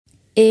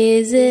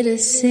Is it a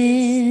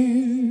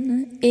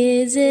sin?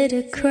 Is it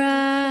a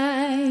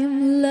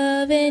crime?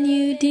 Loving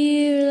you,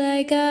 dear,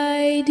 like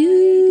I do.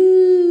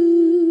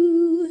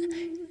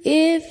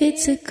 If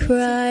it's a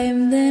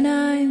crime, then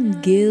I'm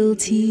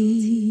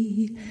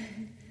guilty.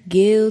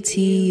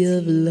 Guilty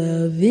of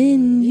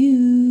loving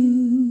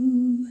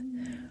you.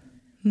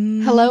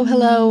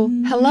 Hello,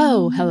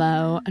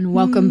 and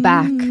welcome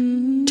back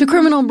to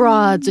Criminal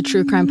Broads, a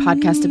true crime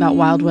podcast about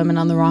wild women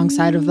on the wrong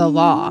side of the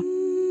law.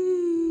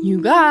 You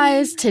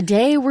guys,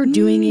 today we're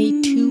doing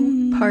a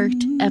two-part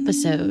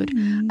episode.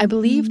 I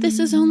believe this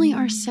is only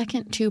our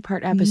second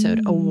two-part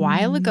episode. A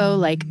while ago,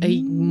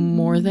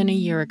 more than a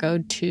year ago,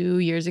 2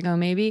 years ago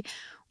maybe,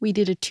 we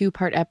did a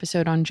two-part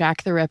episode on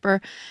Jack the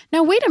Ripper.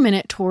 Now, wait a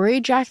minute, Tori.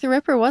 Jack the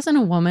Ripper wasn't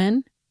a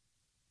woman.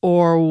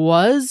 Or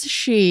was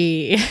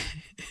she?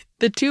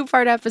 The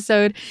two-part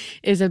episode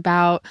is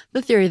about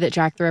the theory that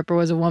Jack the Ripper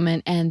was a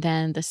woman, and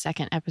then the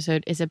second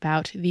episode is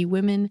about the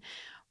women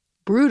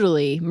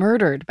brutally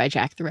murdered by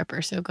Jack the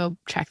Ripper. So go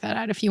check that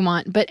out if you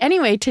want. But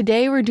anyway,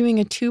 today we're doing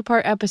a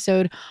two-part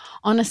episode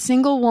on a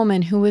single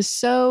woman who was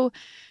so,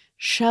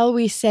 shall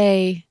we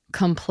say,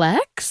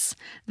 complex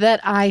that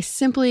I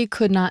simply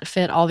could not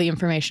fit all the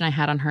information I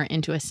had on her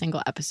into a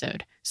single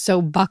episode.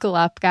 So buckle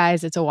up,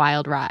 guys. It's a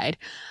wild ride.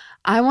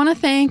 I want to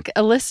thank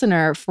a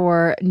listener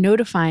for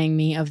notifying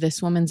me of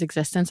this woman's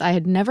existence. I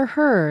had never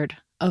heard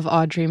of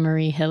Audrey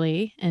Marie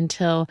Hilley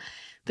until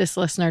this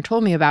listener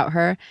told me about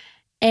her.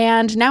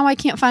 And now I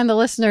can't find the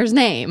listener's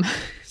name.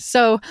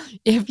 So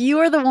if you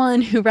are the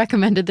one who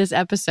recommended this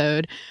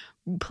episode,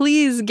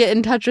 please get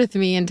in touch with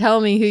me and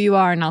tell me who you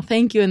are. And I'll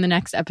thank you in the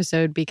next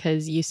episode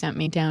because you sent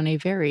me down a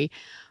very,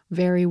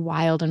 very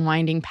wild and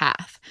winding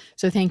path.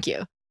 So thank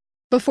you.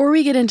 Before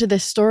we get into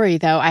this story,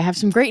 though, I have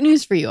some great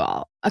news for you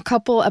all. A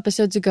couple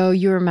episodes ago,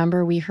 you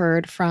remember we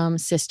heard from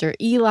Sister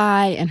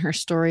Eli and her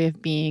story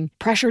of being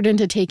pressured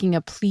into taking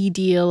a plea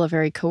deal, a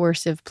very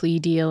coercive plea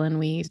deal, and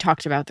we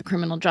talked about the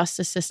criminal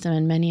justice system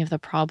and many of the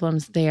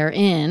problems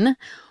therein.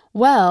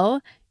 Well,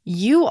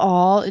 you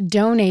all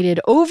donated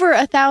over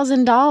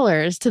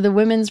 $1,000 to the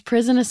Women's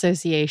Prison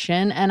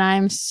Association, and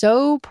I'm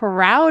so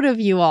proud of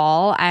you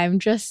all. I'm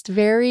just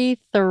very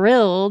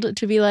thrilled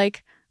to be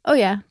like, oh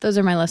yeah, those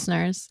are my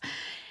listeners.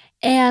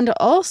 And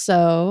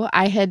also,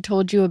 I had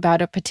told you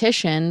about a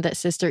petition that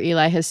Sister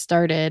Eli has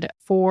started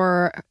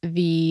for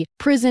the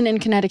prison in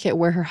Connecticut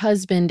where her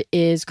husband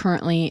is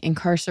currently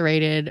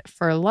incarcerated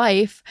for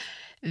life.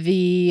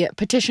 The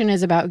petition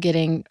is about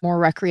getting more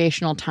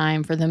recreational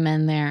time for the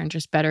men there and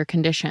just better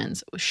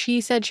conditions. She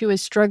said she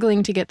was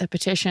struggling to get the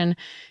petition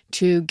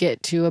to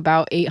get to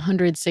about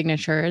 800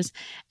 signatures,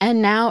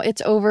 and now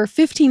it's over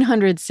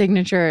 1,500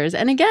 signatures.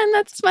 And again,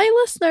 that's my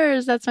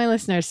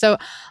listeners. So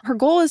her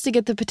goal is to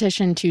get the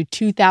petition to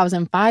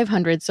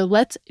 2,500. So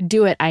let's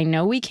do it. I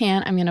know we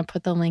can. I'm going to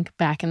put the link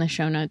back in the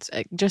show notes.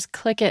 Just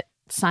click it,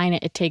 sign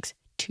it. It takes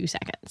 2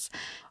 seconds.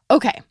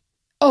 Okay.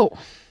 Oh,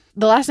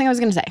 the last thing I was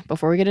going to say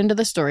before we get into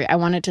the story, I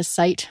wanted to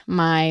cite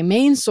my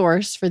main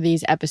source for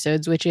these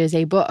episodes, which is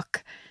a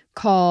book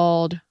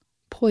called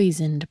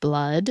Poisoned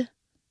Blood,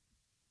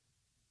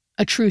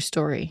 A True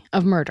Story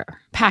of Murder,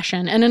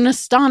 Passion, and an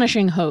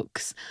Astonishing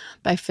Hoax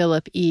by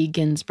Philip E.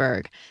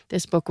 Ginsberg.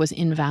 This book was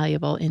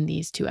invaluable in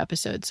these two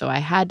episodes, so I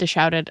had to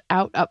shout it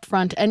out up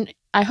front. And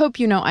I hope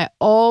you know I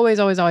always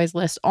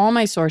list all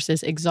my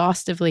sources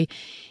exhaustively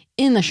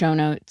in the show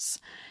notes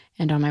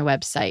and on my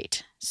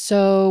website.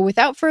 So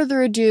without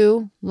further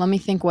ado, let me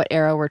think what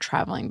era we're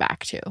traveling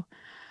back to.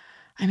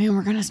 I mean,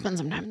 we're going to spend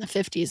some time in the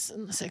 50s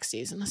and the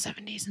 60s and the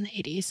 70s and the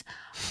 80s.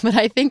 But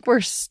I think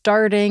we're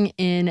starting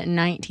in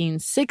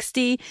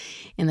 1960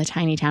 in the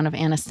tiny town of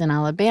Anniston,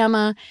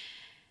 Alabama.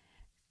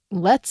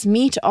 Let's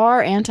meet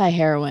our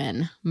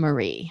anti-heroine,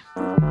 Marie.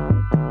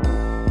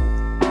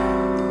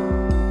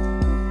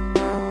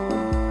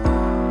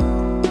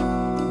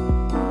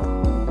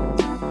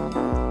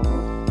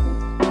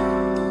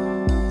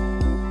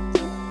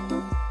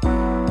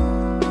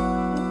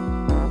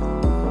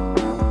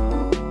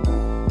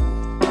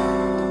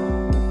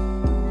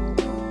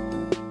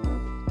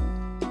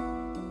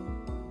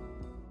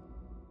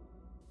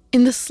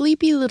 In the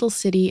sleepy little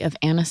city of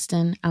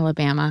Anniston,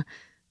 Alabama,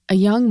 a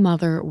young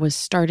mother was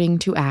starting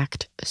to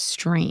act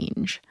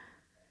strange.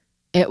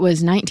 It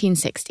was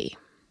 1960.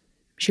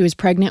 She was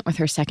pregnant with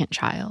her second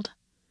child.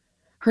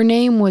 Her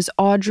name was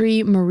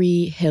Audrey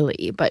Marie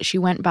Hilley, but she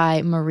went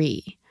by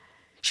Marie.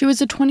 She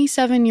was a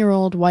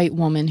 27-year-old white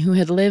woman who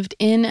had lived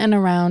in and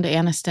around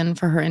Anniston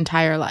for her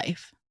entire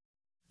life.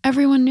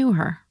 Everyone knew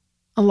her.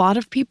 A lot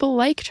of people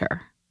liked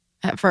her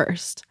at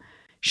first.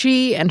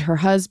 She and her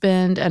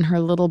husband and her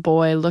little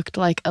boy looked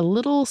like a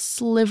little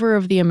sliver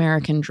of the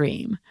American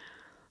dream.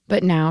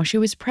 But now she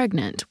was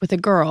pregnant with a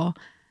girl,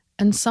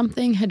 and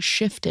something had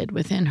shifted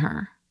within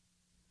her.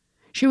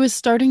 She was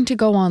starting to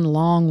go on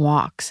long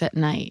walks at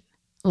night,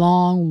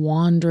 long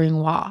wandering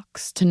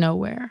walks to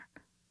nowhere.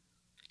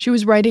 She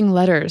was writing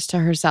letters to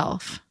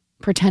herself,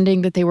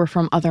 pretending that they were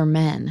from other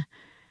men.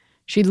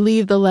 She'd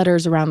leave the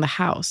letters around the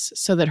house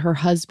so that her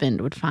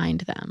husband would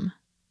find them.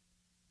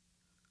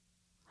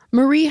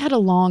 Marie had a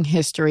long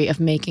history of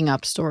making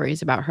up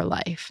stories about her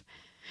life.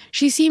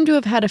 She seemed to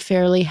have had a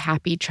fairly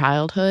happy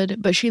childhood,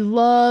 but she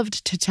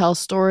loved to tell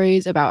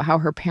stories about how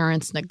her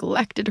parents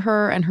neglected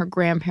her and her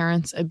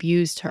grandparents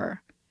abused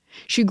her.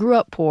 She grew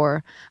up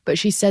poor, but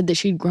she said that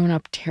she'd grown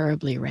up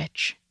terribly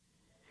rich.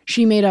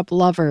 She made up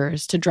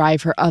lovers to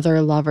drive her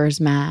other lovers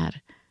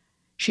mad.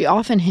 She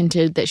often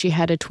hinted that she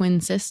had a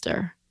twin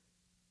sister.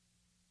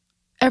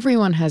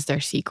 "Everyone has their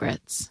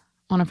secrets,"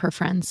 one of her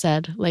friends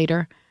said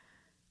later.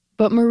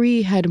 But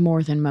Marie had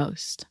more than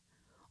most.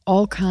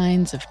 All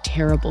kinds of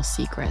terrible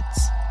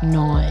secrets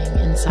gnawing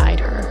inside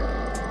her.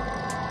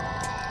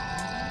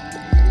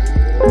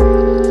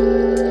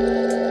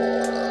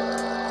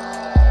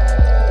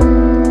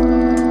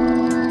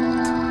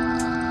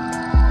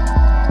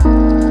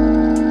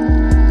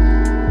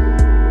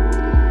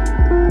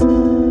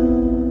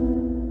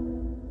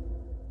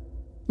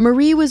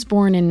 Marie was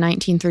born in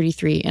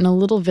 1933 in a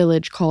little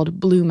village called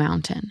Blue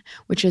Mountain,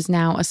 which is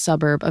now a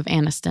suburb of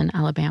Anniston,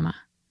 Alabama.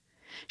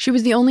 She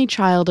was the only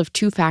child of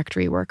 2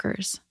 factory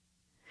workers.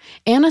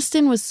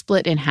 Anniston was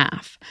split in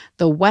half.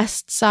 The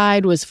west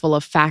side was full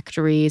of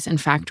factories and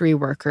factory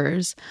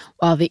workers,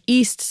 while the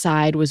east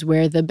side was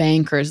where the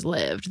bankers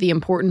lived, the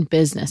important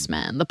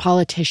businessmen, the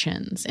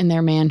politicians in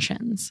their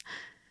mansions.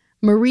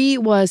 Marie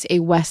was a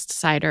West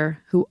Sider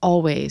who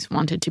always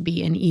wanted to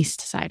be an East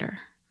Sider.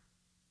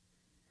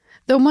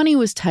 Though money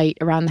was tight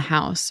around the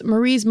house,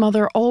 Marie's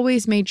mother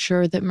always made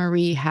sure that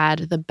Marie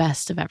had the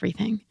best of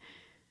everything.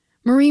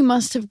 Marie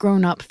must have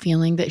grown up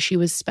feeling that she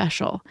was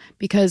special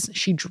because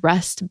she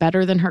dressed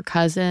better than her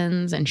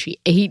cousins and she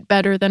ate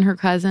better than her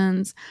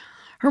cousins.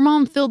 Her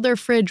mom filled their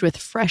fridge with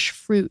fresh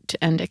fruit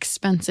and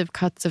expensive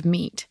cuts of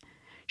meat.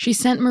 She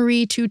sent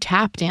Marie to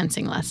tap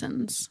dancing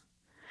lessons.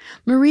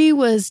 Marie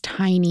was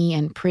tiny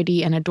and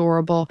pretty and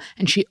adorable,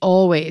 and she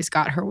always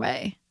got her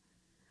way.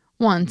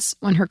 Once,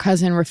 when her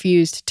cousin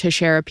refused to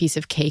share a piece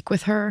of cake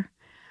with her,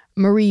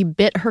 Marie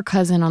bit her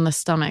cousin on the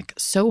stomach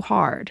so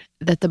hard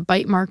that the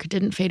bite mark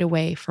didn't fade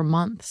away for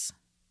months.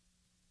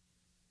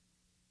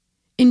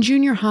 In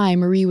junior high,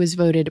 Marie was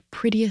voted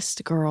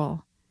prettiest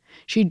girl.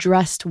 She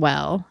dressed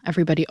well,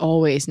 everybody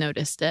always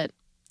noticed it,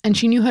 and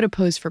she knew how to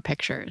pose for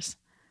pictures.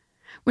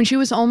 When she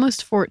was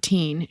almost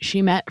 14,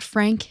 she met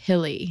Frank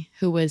Hilly,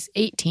 who was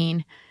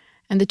 18,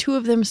 and the two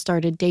of them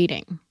started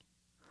dating.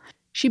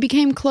 She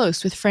became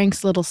close with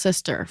Frank's little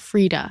sister,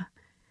 Frida.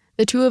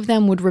 The two of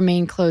them would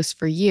remain close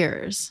for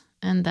years,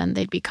 and then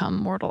they'd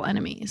become mortal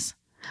enemies.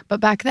 But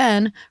back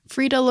then,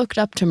 Frida looked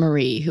up to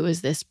Marie, who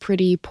was this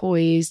pretty,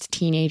 poised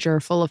teenager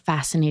full of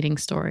fascinating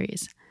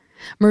stories.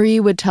 Marie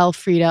would tell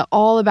Frida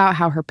all about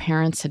how her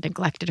parents had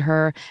neglected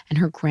her and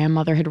her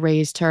grandmother had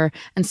raised her,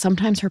 and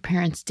sometimes her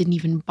parents didn't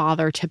even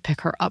bother to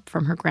pick her up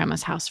from her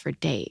grandma's house for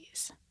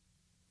days.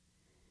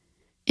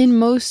 In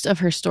most of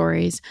her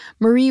stories,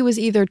 Marie was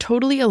either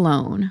totally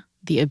alone,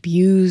 the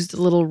abused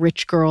little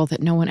rich girl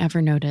that no one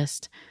ever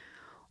noticed,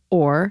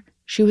 or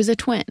she was a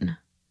twin,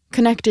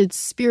 connected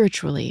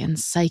spiritually and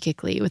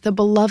psychically with a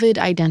beloved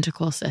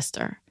identical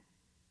sister.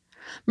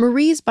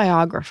 Marie's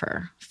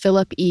biographer,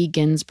 Philip E.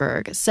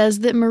 Ginsberg, says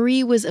that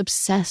Marie was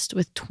obsessed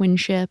with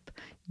twinship,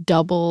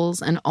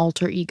 doubles, and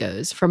alter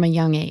egos from a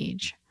young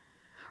age.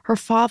 Her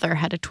father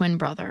had a twin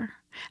brother,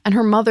 and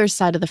her mother's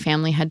side of the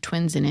family had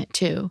twins in it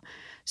too,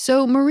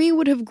 so Marie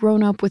would have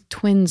grown up with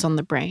twins on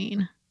the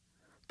brain.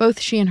 Both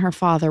she and her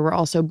father were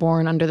also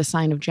born under the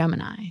sign of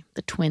Gemini,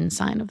 the twin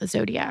sign of the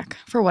zodiac,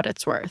 for what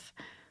it's worth.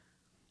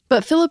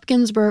 But Philip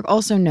Ginsberg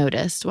also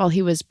noticed, while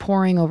he was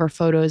poring over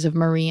photos of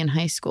Marie in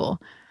high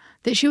school,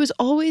 that she was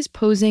always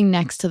posing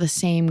next to the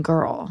same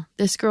girl.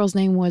 This girl's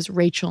name was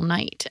Rachel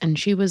Knight, and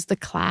she was the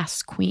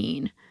class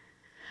queen.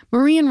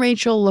 Marie and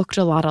Rachel looked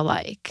a lot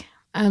alike,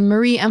 and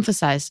Marie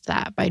emphasized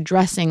that by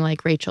dressing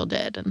like Rachel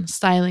did and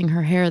styling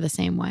her hair the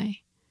same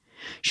way.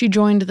 She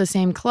joined the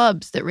same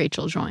clubs that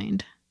Rachel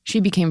joined. She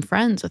became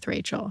friends with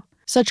Rachel.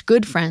 Such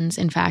good friends,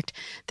 in fact,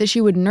 that she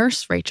would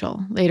nurse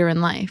Rachel later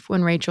in life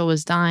when Rachel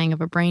was dying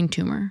of a brain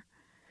tumor.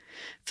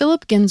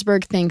 Philip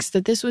Ginsberg thinks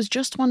that this was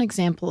just one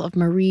example of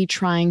Marie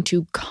trying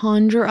to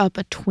conjure up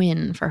a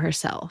twin for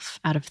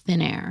herself out of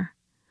thin air.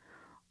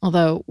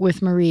 Although,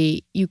 with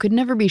Marie, you could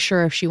never be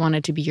sure if she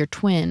wanted to be your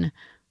twin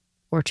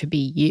or to be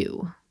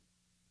you.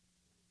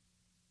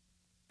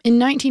 In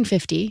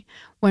 1950,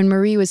 when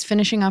Marie was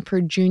finishing up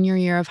her junior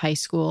year of high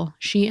school,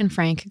 she and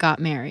Frank got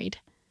married.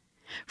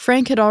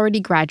 Frank had already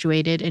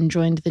graduated and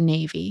joined the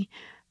Navy,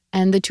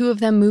 and the two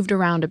of them moved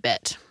around a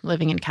bit,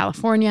 living in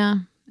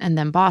California, and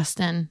then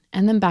Boston,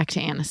 and then back to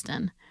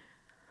Anniston.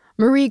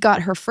 Marie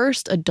got her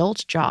first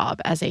adult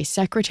job as a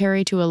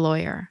secretary to a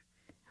lawyer.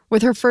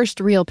 With her first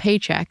real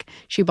paycheck,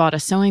 she bought a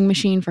sewing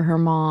machine for her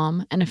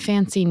mom and a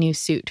fancy new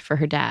suit for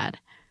her dad.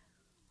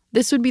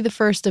 This would be the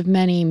first of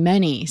many,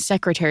 many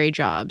secretary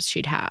jobs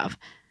she'd have.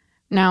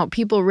 Now,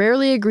 people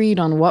rarely agreed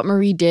on what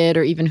Marie did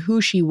or even who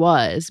she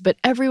was, but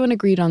everyone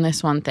agreed on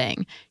this one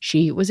thing.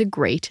 She was a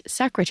great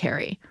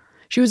secretary.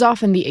 She was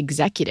often the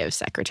executive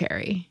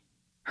secretary.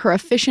 Her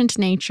efficient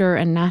nature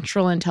and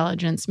natural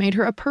intelligence made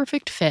her a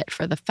perfect fit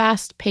for the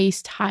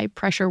fast-paced,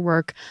 high-pressure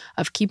work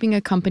of keeping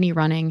a company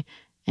running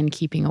and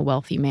keeping a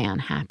wealthy man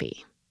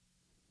happy.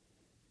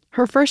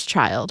 Her first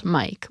child,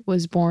 Mike,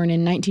 was born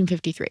in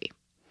 1953.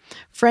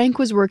 Frank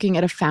was working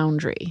at a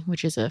foundry,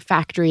 which is a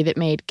factory that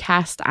made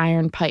cast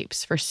iron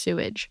pipes for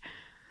sewage.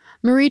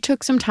 Marie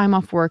took some time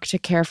off work to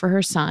care for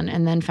her son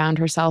and then found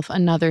herself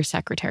another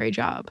secretary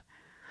job.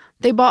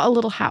 They bought a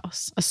little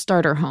house, a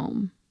starter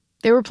home.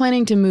 They were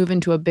planning to move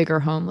into a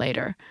bigger home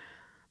later.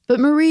 But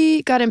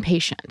Marie got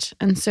impatient,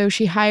 and so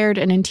she hired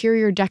an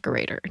interior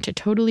decorator to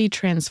totally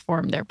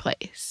transform their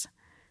place.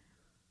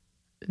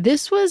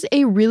 This was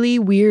a really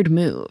weird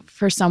move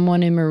for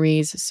someone in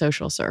Marie's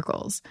social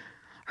circles.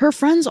 Her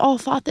friends all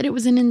thought that it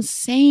was an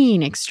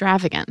insane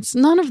extravagance.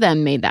 None of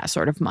them made that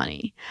sort of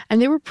money,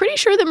 and they were pretty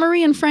sure that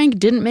Marie and Frank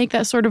didn't make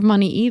that sort of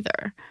money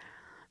either.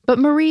 But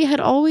Marie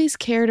had always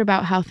cared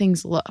about how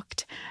things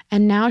looked,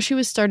 and now she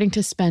was starting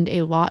to spend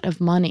a lot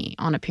of money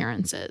on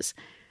appearances.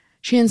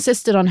 She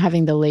insisted on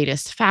having the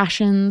latest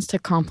fashions to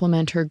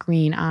complement her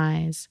green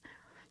eyes.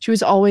 She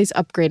was always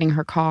upgrading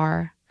her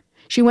car.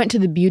 She went to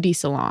the beauty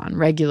salon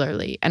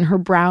regularly, and her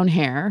brown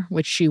hair,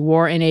 which she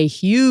wore in a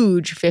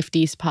huge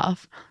 50s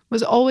puff,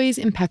 was always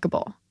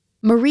impeccable.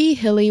 Marie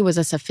Hilly was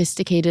a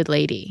sophisticated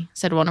lady,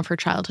 said one of her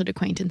childhood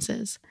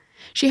acquaintances.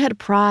 She had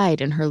pride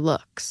in her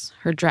looks,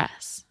 her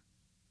dress.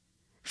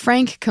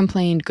 Frank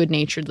complained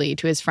good-naturedly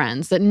to his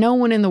friends that no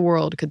one in the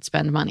world could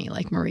spend money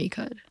like Marie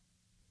could.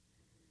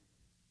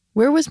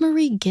 Where was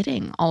Marie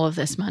getting all of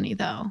this money,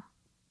 though?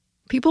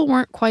 People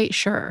weren't quite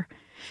sure.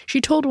 She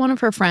told one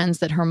of her friends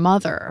that her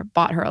mother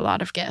bought her a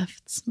lot of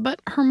gifts,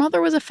 but her mother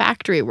was a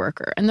factory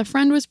worker, and the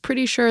friend was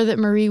pretty sure that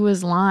Marie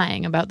was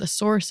lying about the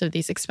source of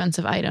these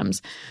expensive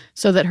items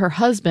so that her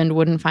husband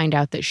wouldn't find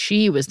out that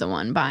she was the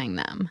one buying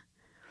them.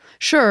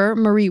 Sure,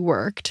 Marie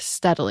worked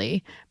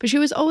steadily, but she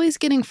was always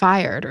getting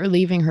fired or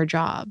leaving her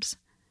jobs.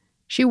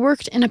 She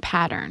worked in a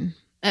pattern.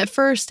 At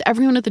first,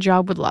 everyone at the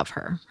job would love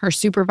her. Her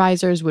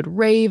supervisors would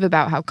rave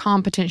about how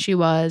competent she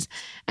was,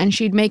 and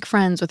she'd make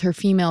friends with her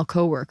female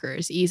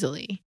coworkers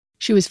easily.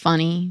 She was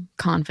funny,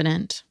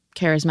 confident,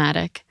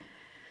 charismatic.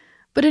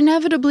 But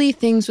inevitably,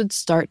 things would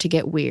start to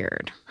get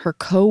weird. Her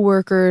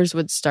coworkers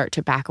would start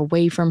to back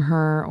away from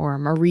her, or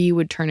Marie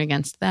would turn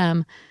against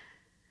them.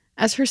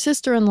 As her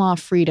sister-in-law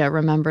Frida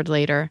remembered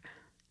later,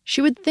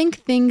 she would think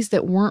things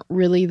that weren't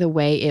really the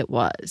way it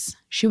was.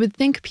 She would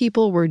think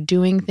people were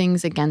doing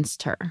things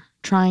against her,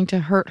 trying to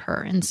hurt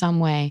her in some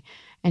way,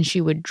 and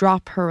she would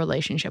drop her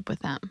relationship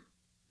with them.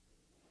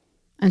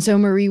 And so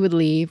Marie would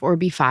leave or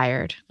be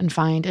fired and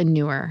find a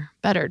newer,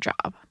 better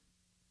job.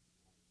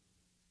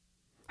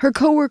 Her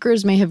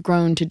coworkers may have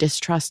grown to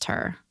distrust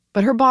her,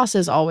 but her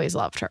bosses always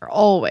loved her,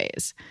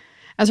 always.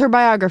 As her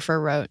biographer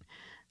wrote,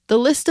 the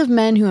list of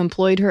men who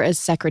employed her as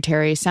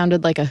secretary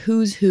sounded like a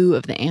who's who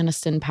of the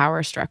Aniston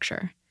power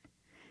structure.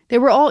 They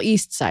were all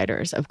East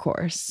Siders, of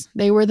course.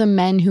 They were the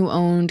men who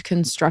owned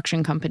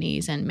construction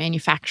companies and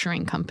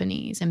manufacturing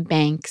companies and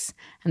banks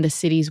and the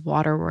city's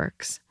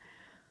waterworks.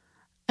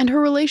 And her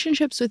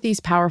relationships with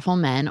these powerful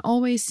men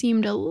always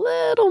seemed a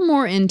little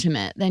more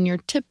intimate than your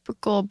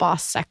typical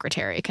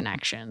boss-secretary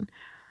connection.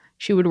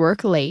 She would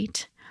work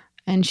late,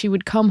 and she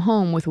would come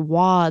home with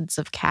wads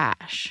of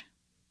cash.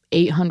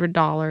 $800,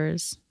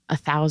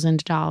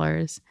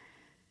 $1,000.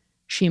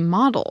 She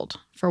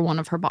modeled for one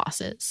of her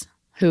bosses,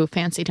 who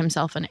fancied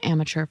himself an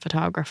amateur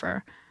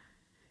photographer.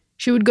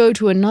 She would go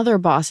to another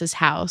boss's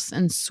house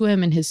and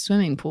swim in his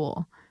swimming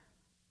pool.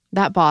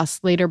 That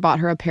boss later bought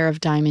her a pair of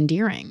diamond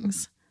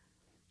earrings.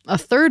 A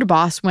third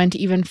boss went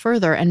even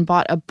further and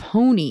bought a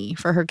pony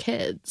for her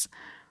kids.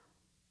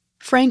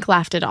 Frank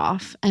laughed it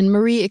off, and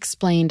Marie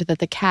explained that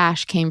the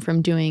cash came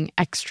from doing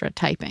extra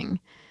typing.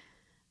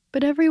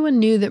 But everyone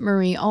knew that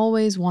Marie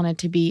always wanted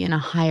to be in a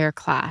higher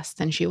class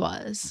than she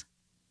was.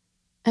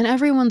 And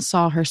everyone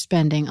saw her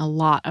spending a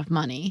lot of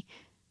money.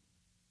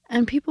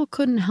 And people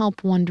couldn't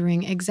help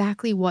wondering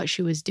exactly what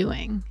she was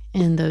doing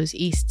in those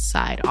East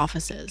Side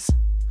offices.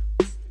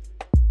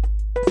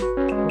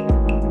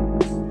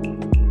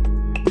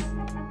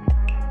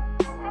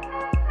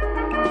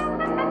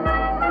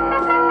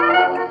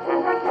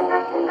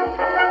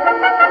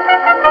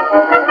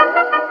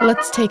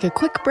 Let's take a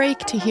quick break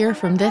to hear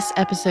from this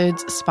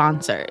episode's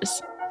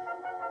sponsors.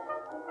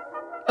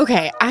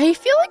 Okay, I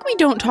feel like we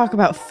don't talk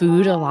about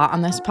food a lot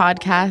on this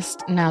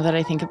podcast, now that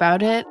I think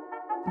about it.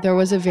 There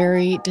was a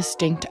very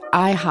distinct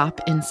IHOP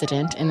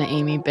incident in the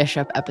Amy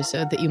Bishop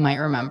episode that you might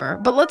remember.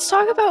 But let's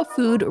talk about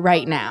food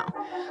right now.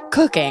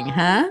 Cooking,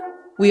 huh?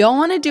 We all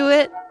want to do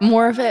it.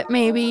 More of it,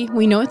 maybe.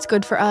 We know it's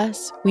good for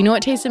us. We know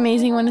it tastes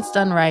amazing when it's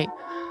done right.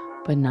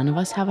 But none of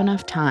us have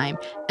enough time.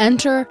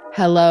 Enter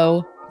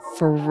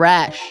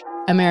HelloFresh,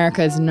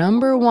 America's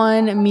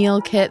 #1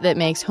 meal kit that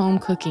makes home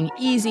cooking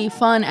easy,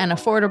 fun, and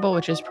affordable,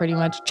 which is pretty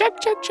much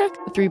check,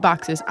 the 3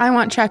 boxes I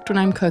want checked when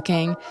I'm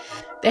cooking.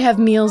 They have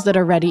meals that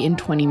are ready in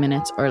 20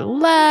 minutes or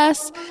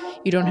less.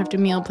 You don't have to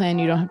meal plan.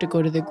 You don't have to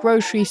go to the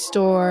grocery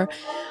store.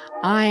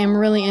 I am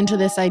really into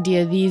this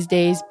idea these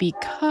days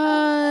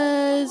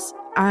because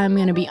I'm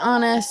going to be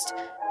honest,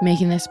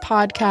 making this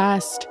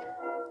podcast,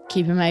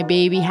 keeping my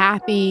baby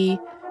happy,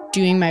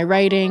 doing my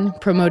writing,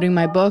 promoting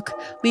my book,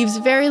 leaves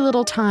very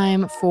little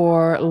time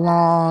for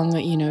long,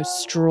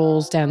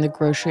 strolls down the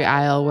grocery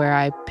aisle where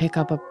I pick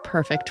up a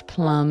perfect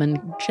plum and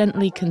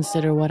gently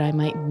consider what I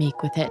might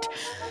make with it.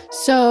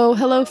 So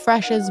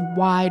HelloFresh's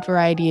wide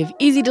variety of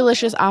easy,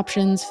 delicious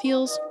options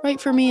feels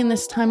right for me in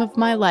this time of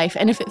my life.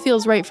 And if it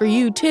feels right for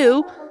you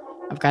too,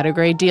 I've got a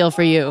great deal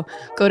for you.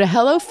 Go to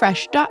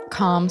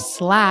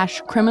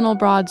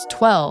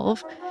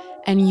hellofresh.com/criminalbroads12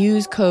 and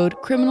use code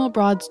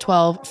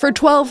criminalbroads12 for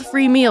 12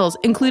 free meals,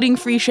 including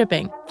free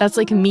shipping. That's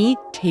like me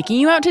taking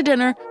you out to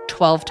dinner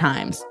 12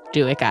 times.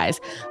 Do it, guys.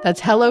 That's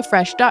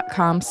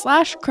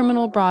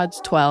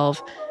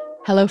hellofresh.com/criminalbroads12.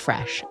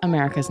 HelloFresh,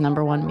 America's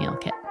 #1 meal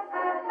kit.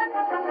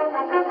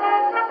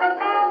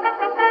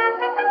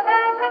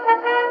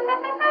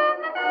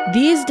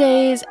 These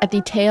days, at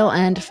the tail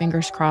end,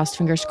 fingers crossed,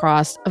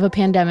 of a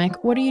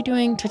pandemic, what are you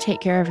doing to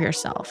take care of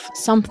yourself?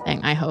 Something,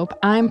 I hope.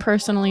 I'm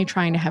personally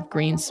trying to have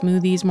green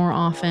smoothies more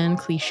often.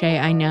 Cliche,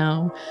 I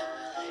know.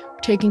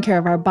 Taking care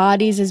of our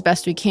bodies as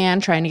best we can,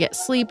 trying to get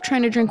sleep,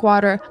 trying to drink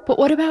water. But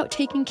what about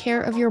taking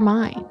care of your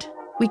mind?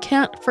 We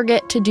can't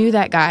forget to do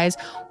that, guys,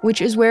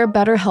 which is where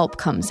BetterHelp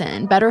comes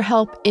in.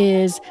 BetterHelp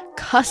is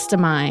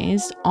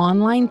customized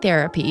online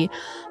therapy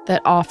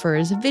that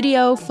offers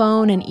video,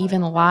 phone, and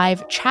even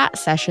live chat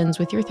sessions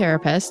with your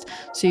therapist,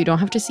 so you don't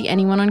have to see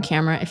anyone on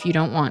camera if you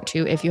don't want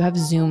to, if you have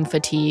Zoom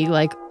fatigue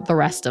like the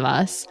rest of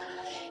us.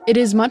 It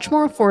is much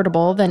more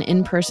affordable than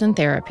in-person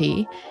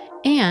therapy,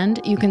 and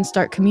you can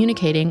start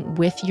communicating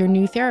with your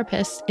new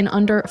therapist in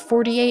under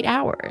 48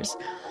 hours.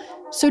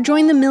 So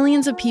join the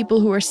millions of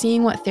people who are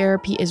seeing what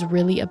therapy is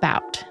really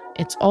about.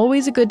 It's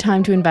always a good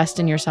time to invest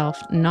in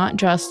yourself, not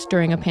just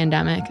during a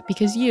pandemic,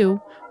 because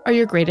you are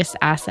your greatest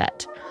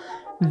asset.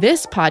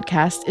 This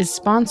podcast is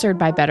sponsored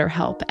by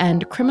BetterHelp,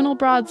 and Criminal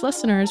Broads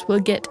listeners will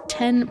get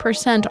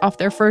 10% off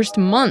their first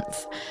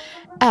month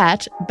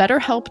at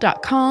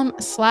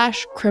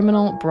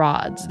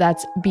betterhelp.com/criminalbroads.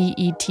 That's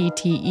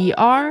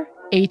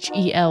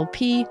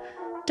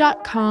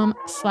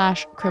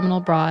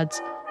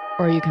BetterHelp.com/criminalbroads.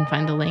 Or you can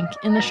find the link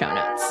in the show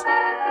notes.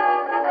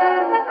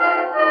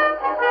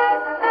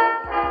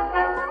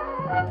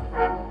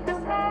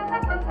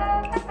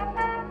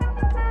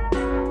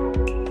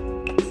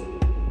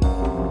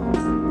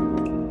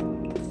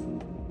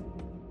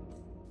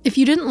 If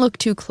you didn't look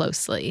too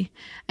closely,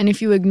 and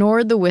if you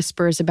ignored the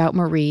whispers about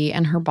Marie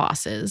and her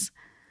bosses,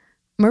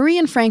 Marie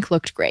and Frank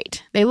looked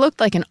great. They looked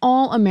like an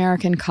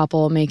all-American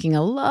couple making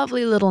a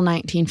lovely little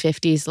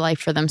 1950s life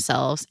for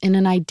themselves in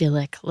an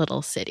idyllic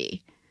little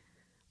city.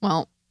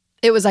 Well,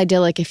 it was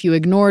idyllic if you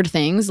ignored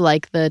things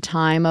like the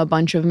time a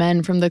bunch of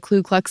men from the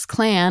Ku Klux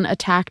Klan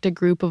attacked a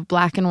group of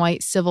black and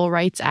white civil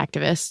rights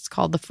activists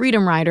called the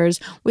Freedom Riders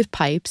with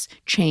pipes,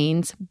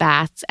 chains,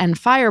 bats, and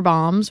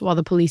firebombs while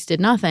the police did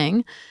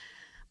nothing.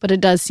 But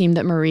it does seem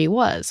that Marie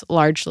was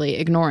largely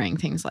ignoring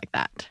things like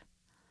that.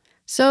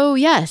 So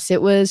yes,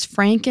 it was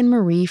Frank and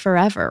Marie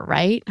forever,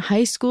 right?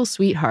 High school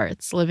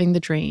sweethearts living the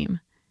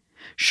dream.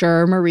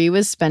 Sure, Marie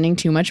was spending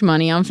too much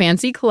money on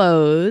fancy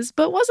clothes,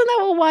 but wasn't that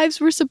what wives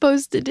were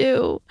supposed to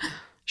do?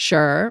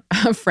 Sure,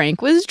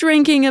 Frank was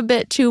drinking a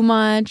bit too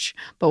much,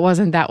 but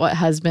wasn't that what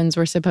husbands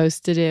were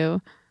supposed to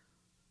do?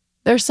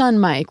 Their son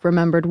Mike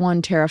remembered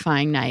one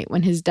terrifying night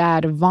when his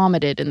dad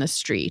vomited in the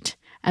street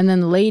and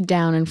then laid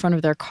down in front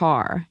of their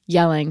car,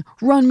 yelling,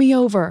 "Run me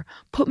over!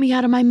 Put me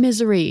out of my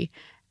misery!"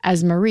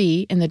 as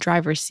Marie, in the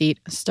driver's seat,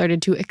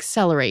 started to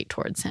accelerate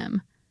towards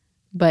him.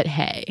 But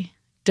hey,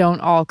 don't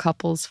all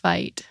couples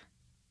fight?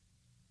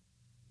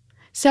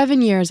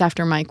 7 years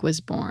after Mike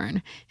was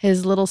born,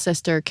 his little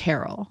sister,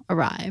 Carol,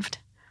 arrived.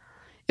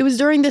 It was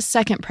during this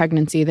second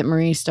pregnancy that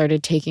Marie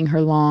started taking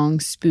her long,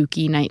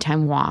 spooky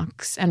nighttime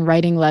walks and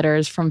writing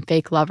letters from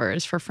fake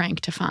lovers for Frank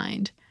to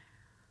find.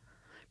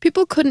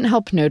 People couldn't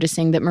help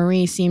noticing that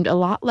Marie seemed a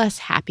lot less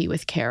happy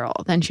with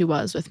Carol than she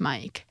was with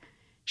Mike.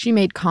 She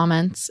made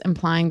comments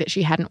implying that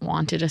she hadn't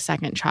wanted a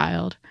second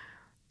child,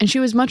 and she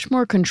was much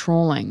more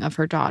controlling of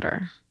her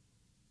daughter.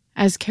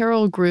 As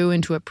Carol grew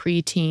into a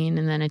preteen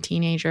and then a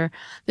teenager,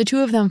 the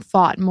two of them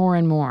fought more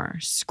and more,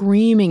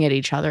 screaming at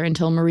each other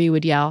until Marie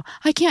would yell,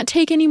 "I can't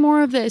take any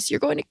more of this.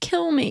 You're going to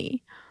kill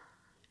me."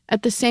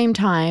 At the same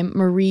time,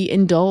 Marie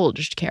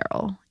indulged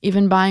Carol,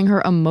 even buying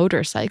her a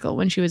motorcycle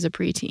when she was a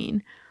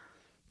preteen.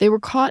 They were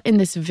caught in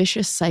this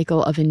vicious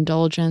cycle of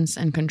indulgence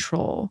and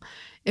control.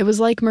 It was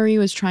like Marie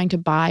was trying to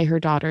buy her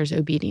daughter's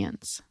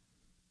obedience.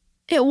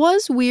 It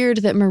was weird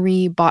that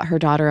Marie bought her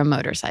daughter a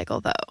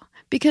motorcycle, though,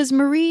 because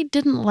Marie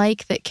didn't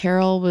like that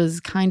Carol was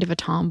kind of a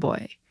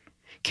tomboy.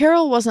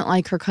 Carol wasn't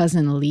like her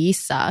cousin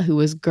Lisa, who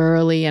was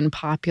girly and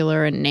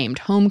popular and named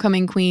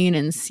homecoming queen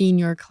and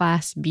senior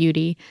class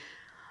beauty.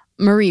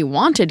 Marie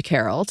wanted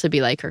Carol to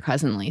be like her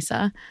cousin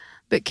Lisa,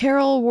 but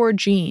Carol wore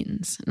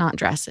jeans, not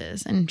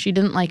dresses, and she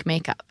didn't like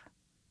makeup.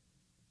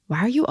 "Why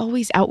are you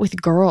always out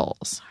with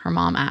girls?" her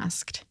mom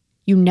asked.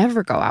 "You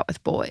never go out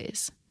with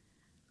boys."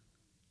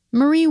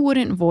 Marie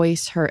wouldn't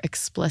voice her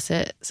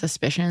explicit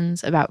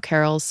suspicions about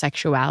Carol's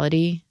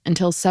sexuality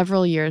until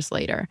several years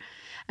later,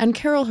 and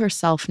Carol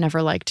herself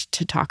never liked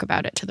to talk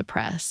about it to the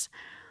press.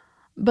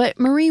 But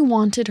Marie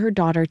wanted her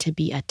daughter to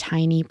be a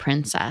tiny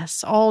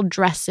princess, all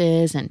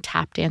dresses and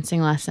tap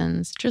dancing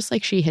lessons, just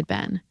like she had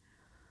been.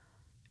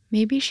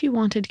 Maybe she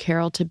wanted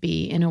Carol to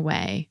be, in a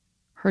way,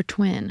 her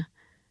twin.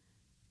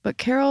 But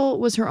Carol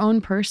was her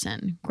own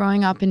person,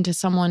 growing up into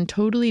someone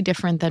totally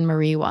different than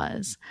Marie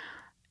was.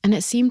 And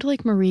it seemed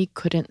like Marie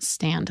couldn't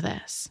stand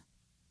this.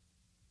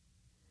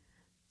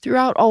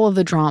 Throughout all of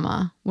the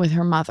drama with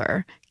her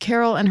mother,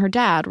 Carol and her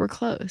dad were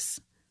close.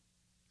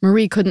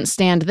 Marie couldn't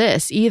stand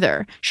this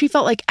either. She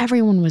felt like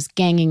everyone was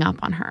ganging up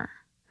on her.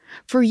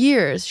 For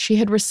years, she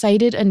had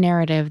recited a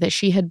narrative that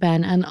she had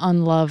been an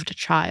unloved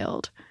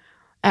child.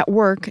 At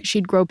work,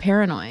 she'd grow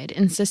paranoid,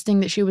 insisting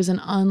that she was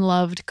an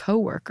unloved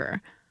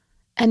coworker.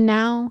 And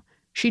now,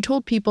 she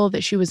told people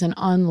that she was an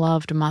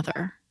unloved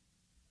mother.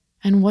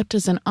 And what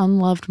does an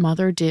unloved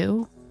mother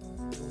do?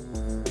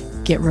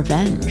 Get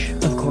revenge,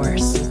 of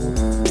course.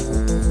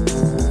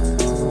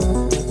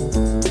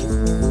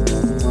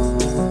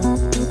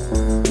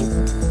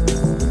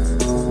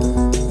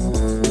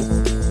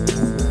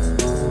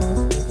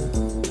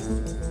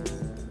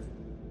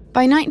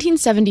 By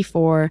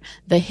 1974,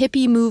 the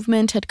hippie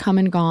movement had come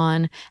and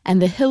gone,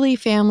 and the Hilly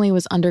family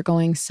was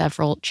undergoing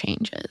several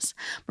changes.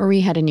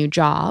 Marie had a new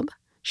job.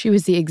 She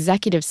was the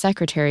executive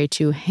secretary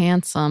to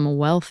handsome,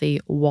 wealthy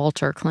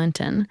Walter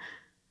Clinton.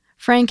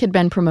 Frank had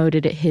been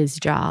promoted at his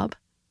job.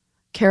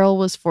 Carol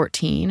was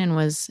 14 and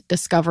was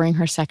discovering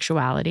her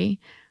sexuality.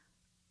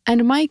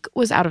 And Mike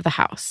was out of the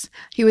house.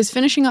 He was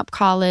finishing up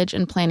college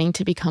and planning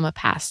to become a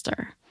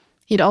pastor.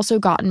 He'd also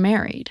gotten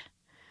married.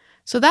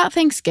 So that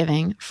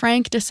Thanksgiving,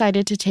 Frank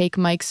decided to take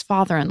Mike's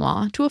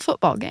father-in-law to a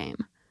football game.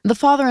 The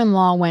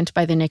father-in-law went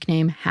by the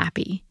nickname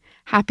Happy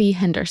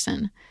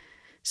Henderson.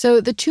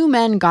 So the two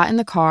men got in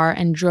the car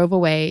and drove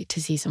away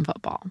to see some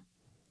football.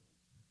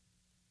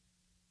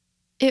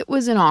 It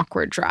was an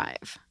awkward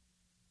drive.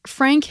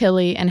 Frank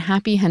Hilly and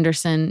Happy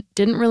Henderson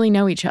didn't really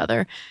know each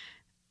other,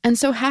 and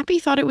so Happy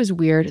thought it was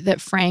weird that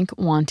Frank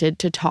wanted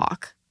to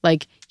talk.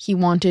 Like, he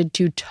wanted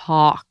to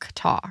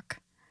talk.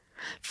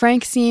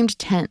 Frank seemed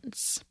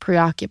tense,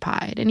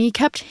 preoccupied, and he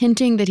kept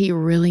hinting that he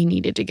really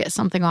needed to get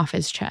something off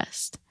his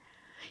chest.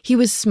 He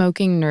was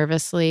smoking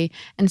nervously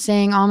and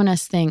saying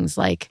ominous things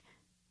like,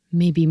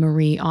 maybe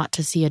Marie ought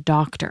to see a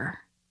doctor.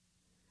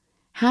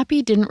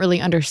 Happy didn't really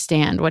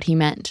understand what he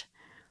meant.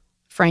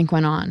 Frank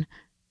went on,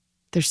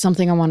 there's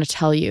something I want to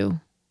tell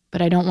you,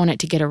 but I don't want it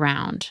to get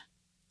around.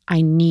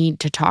 I need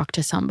to talk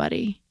to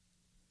somebody.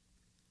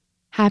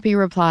 Happy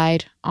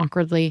replied,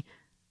 awkwardly,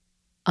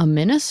 a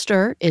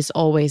minister is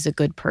always a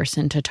good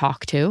person to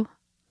talk to.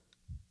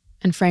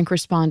 And Frank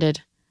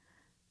responded,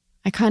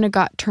 I kind of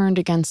got turned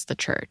against the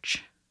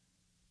church.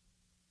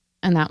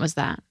 And that was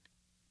that.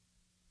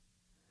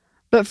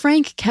 But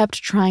Frank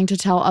kept trying to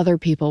tell other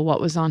people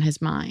what was on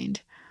his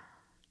mind.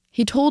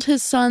 He told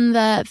his son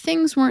that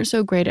things weren't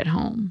so great at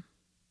home.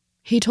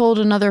 He told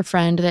another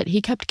friend that he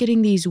kept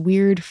getting these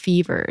weird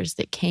fevers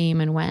that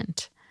came and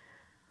went.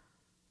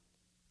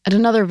 At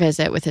another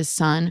visit with his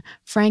son,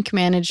 Frank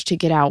managed to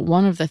get out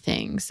one of the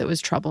things that was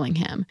troubling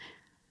him.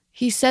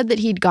 He said that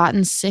he'd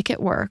gotten sick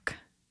at work.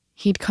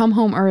 He'd come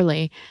home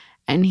early,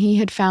 and he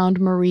had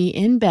found Marie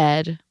in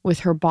bed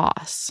with her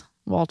boss,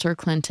 Walter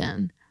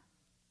Clinton.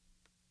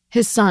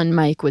 His son,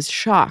 Mike, was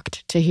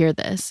shocked to hear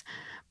this,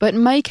 but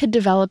Mike had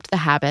developed the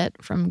habit,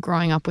 from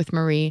growing up with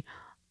Marie,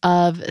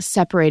 of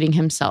separating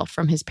himself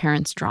from his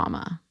parents'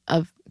 drama,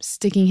 of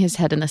sticking his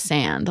head in the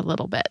sand a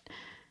little bit.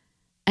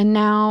 And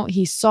now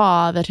he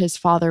saw that his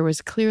father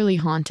was clearly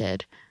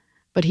haunted,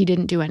 but he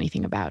didn't do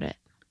anything about it.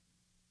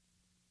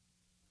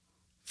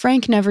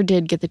 Frank never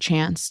did get the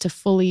chance to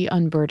fully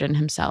unburden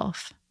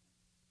himself.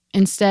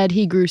 Instead,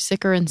 he grew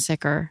sicker and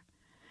sicker,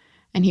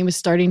 and he was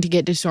starting to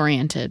get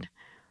disoriented.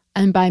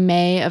 And by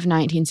May of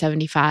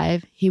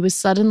 1975, he was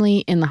suddenly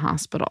in the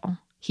hospital.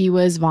 He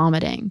was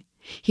vomiting.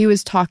 He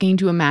was talking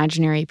to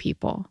imaginary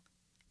people.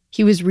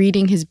 He was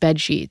reading his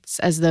bedsheets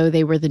as though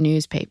they were the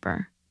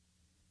newspaper.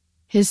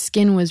 His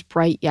skin was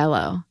bright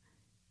yellow.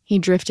 He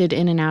drifted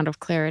in and out of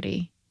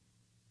clarity.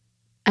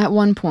 At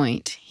one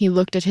point, he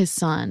looked at his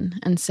son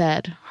and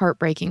said,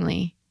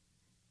 heartbreakingly,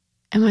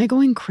 "Am I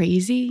going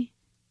crazy?"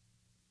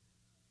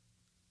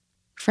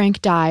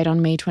 Frank died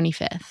on May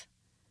 25th.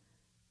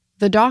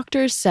 The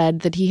doctors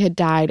said that he had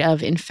died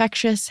of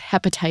infectious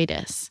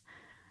hepatitis.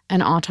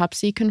 An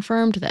autopsy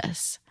confirmed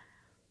this.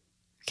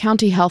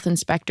 County health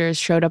inspectors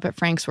showed up at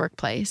Frank's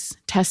workplace,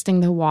 testing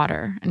the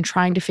water and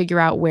trying to figure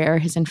out where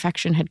his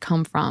infection had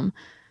come from,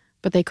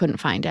 but they couldn't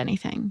find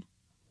anything.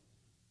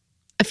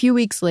 A few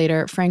weeks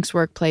later, Frank's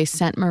workplace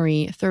sent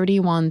Marie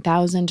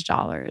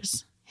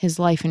 $31,000, his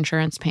life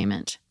insurance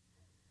payment.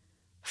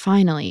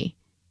 Finally,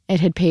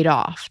 it had paid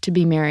off to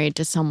be married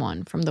to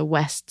someone from the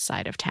west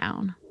side of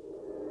town.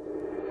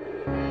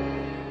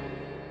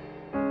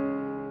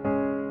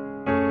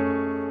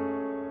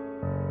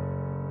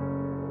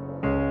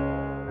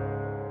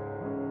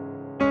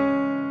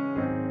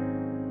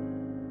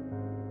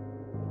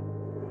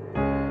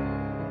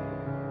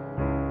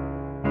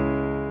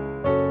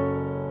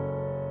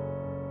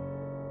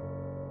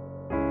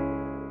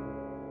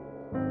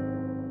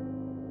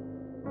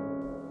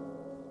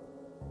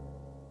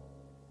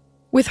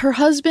 With her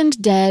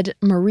husband dead,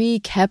 Marie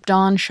kept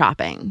on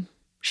shopping.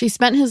 She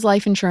spent his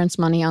life insurance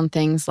money on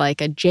things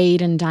like a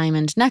jade and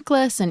diamond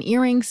necklace and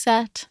earring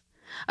set,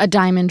 a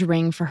diamond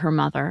ring for her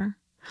mother,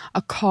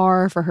 a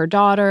car for her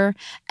daughter,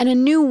 and a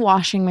new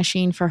washing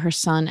machine for her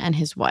son and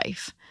his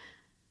wife.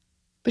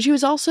 But she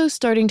was also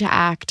starting to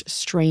act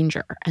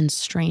stranger and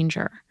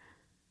stranger.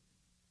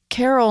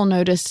 Carol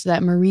noticed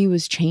that Marie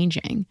was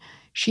changing.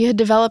 She had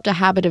developed a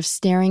habit of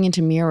staring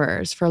into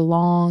mirrors for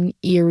long,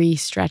 eerie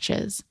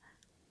stretches.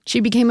 She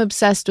became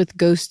obsessed with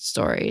ghost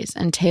stories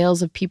and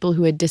tales of people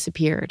who had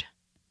disappeared.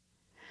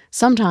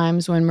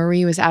 Sometimes, when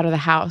Marie was out of the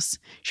house,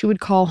 she would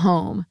call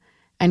home,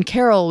 and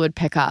Carol would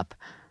pick up,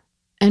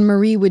 and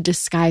Marie would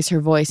disguise her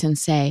voice and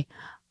say,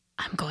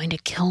 "I'm going to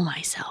kill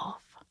myself."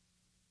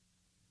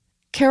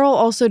 Carol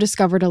also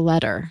discovered a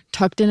letter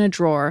tucked in a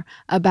drawer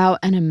about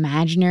an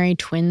imaginary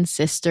twin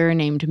sister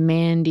named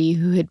Mandy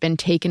who had been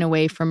taken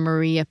away from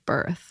Marie at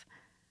birth.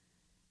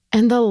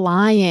 And the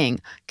lying.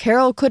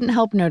 Carol couldn't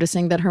help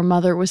noticing that her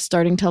mother was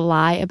starting to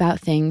lie about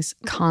things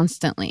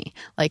constantly,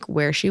 like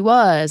where she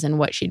was and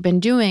what she'd been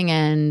doing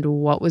and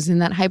what was in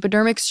that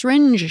hypodermic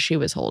syringe she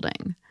was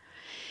holding.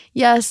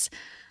 Yes,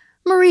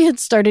 Marie had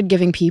started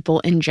giving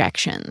people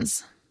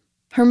injections.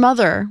 Her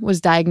mother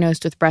was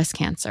diagnosed with breast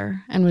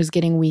cancer and was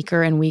getting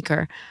weaker and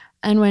weaker,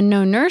 and when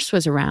no nurse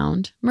was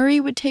around,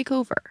 Marie would take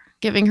over,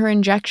 giving her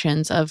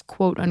injections of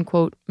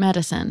quote-unquote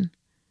medicine.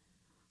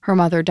 Her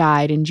mother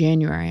died in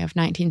January of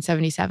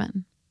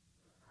 1977.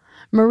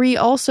 Marie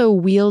also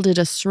wielded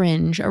a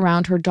syringe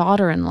around her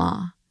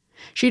daughter-in-law.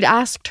 She'd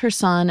asked her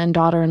son and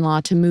daughter-in-law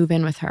to move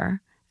in with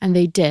her, and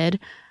they did,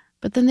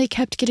 but then they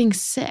kept getting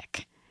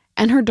sick,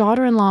 and her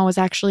daughter-in-law was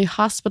actually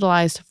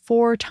hospitalized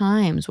 4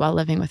 times while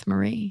living with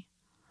Marie.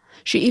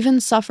 She even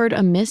suffered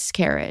a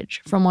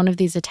miscarriage from one of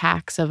these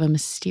attacks of a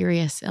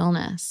mysterious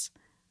illness.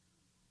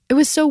 It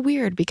was so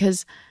weird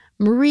because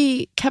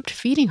Marie kept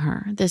feeding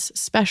her this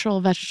special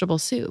vegetable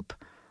soup,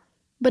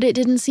 but it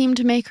didn't seem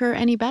to make her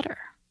any better.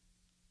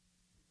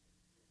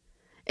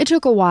 It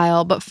took a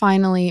while, but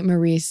finally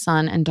Marie's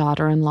son and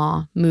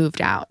daughter-in-law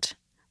moved out.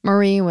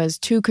 Marie was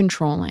too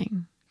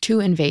controlling, too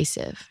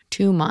invasive,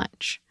 too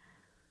much.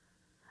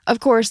 Of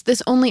course,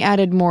 this only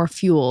added more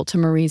fuel to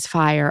Marie's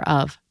fire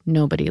of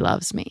 "nobody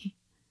loves me."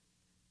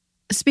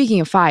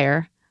 Speaking of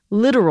fire,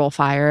 literal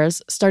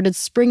fires started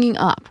springing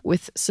up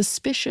with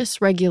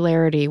suspicious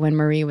regularity when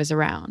Marie was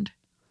around.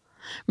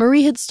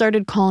 Marie had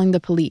started calling the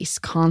police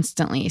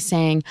constantly,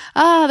 saying,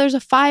 "There's a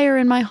fire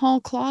in my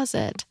hall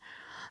closet."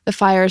 The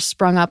fires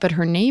sprung up at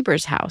her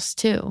neighbor's house,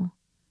 too.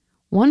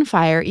 One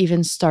fire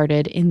even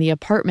started in the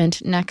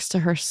apartment next to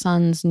her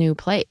son's new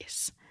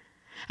place.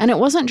 And it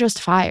wasn't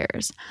just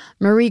fires.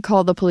 Marie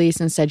called the police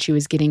and said she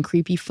was getting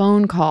creepy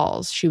phone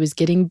calls. She was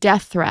getting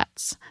death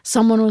threats.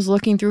 Someone was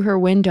looking through her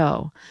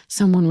window.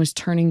 Someone was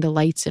turning the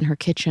lights in her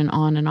kitchen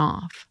on and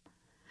off.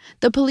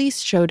 The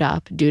police showed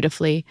up,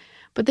 dutifully,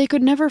 but they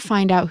could never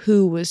find out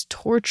who was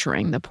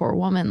torturing the poor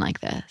woman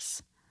like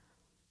this.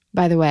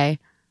 By the way,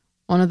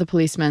 one of the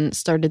policemen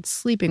started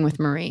sleeping with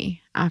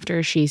Marie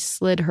after she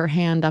slid her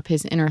hand up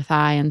his inner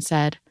thigh and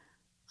said,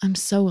 "I'm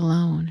so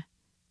alone,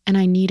 and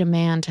I need a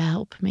man to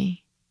help me."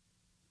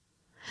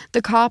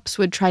 The cops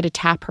would try to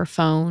tap her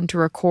phone to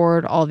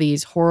record all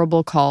these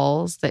horrible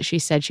calls that she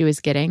said she was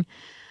getting,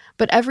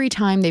 but every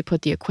time they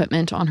put the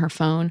equipment on her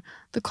phone,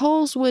 the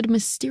calls would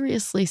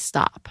mysteriously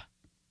stop.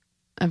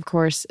 Of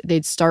course,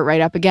 they'd start right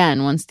up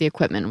again once the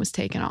equipment was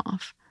taken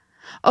off.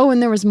 Oh,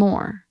 and there was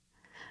more.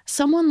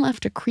 Someone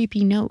left a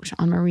creepy note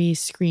on Marie's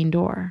screen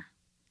door.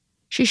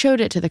 She showed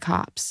it to the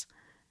cops.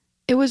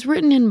 It was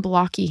written in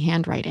blocky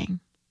handwriting.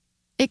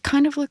 It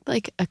kind of looked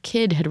like a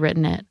kid had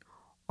written it,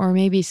 or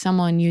maybe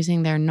someone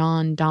using their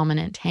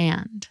non-dominant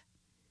hand.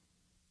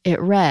 It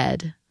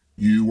read,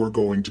 "You are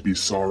going to be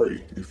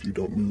sorry if you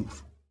don't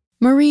move."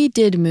 Marie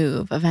did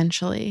move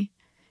eventually.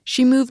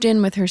 She moved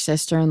in with her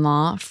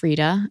sister-in-law,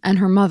 Frida, and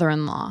her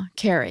mother-in-law,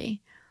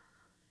 Carrie.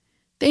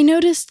 They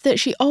noticed that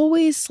she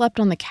always slept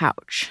on the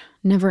couch,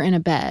 never in a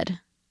bed,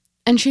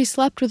 and she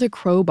slept with a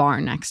crowbar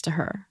next to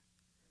her.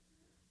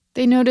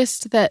 They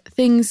noticed that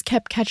things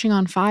kept catching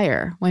on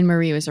fire when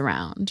Marie was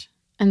around,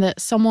 and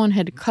that someone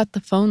had cut the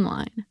phone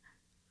line.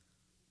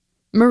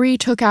 Marie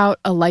took out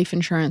a life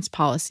insurance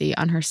policy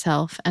on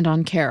herself and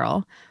on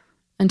Carol,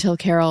 until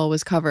Carol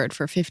was covered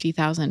for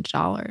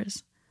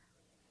 $50,000.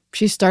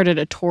 She started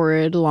a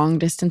torrid,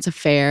 long-distance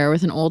affair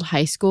with an old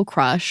high school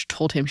crush,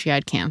 told him she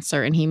had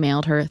cancer, and he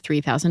mailed her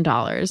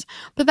 $3,000.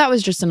 But that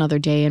was just another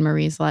day in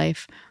Marie's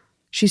life.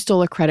 She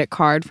stole a credit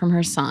card from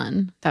her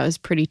son. That was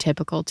pretty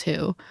typical,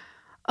 too.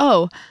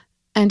 Oh,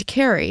 and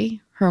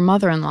Carrie, her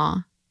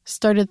mother-in-law,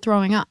 started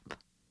throwing up.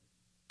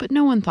 But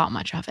no one thought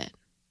much of it.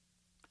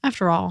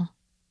 After all,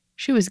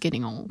 she was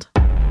getting old.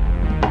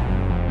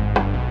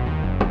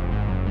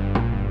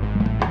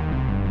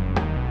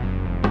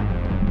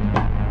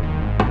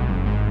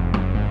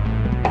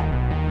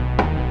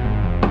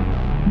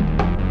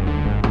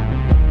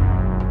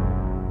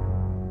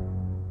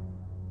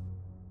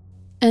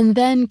 And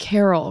then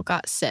Carol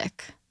got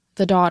sick,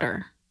 the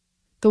daughter.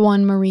 the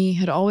one Marie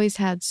had always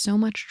had so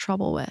much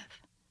trouble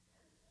with.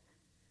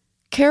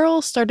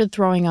 Carol started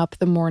throwing up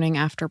the morning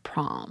after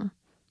prom.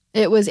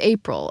 It was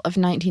April of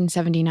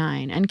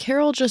 1979, and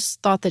Carol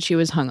just thought that she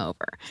was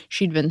hungover.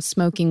 She'd been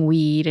smoking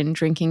weed and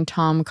drinking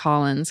Tom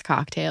Collins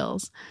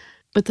cocktails.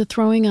 But the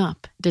throwing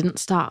up didn't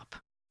stop.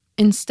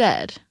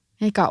 Instead,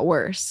 it got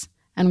worse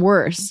and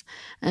worse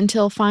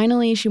until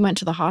finally she went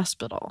to the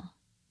hospital,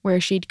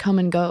 where she'd come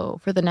and go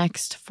for the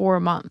next 4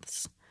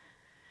 months.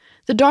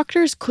 The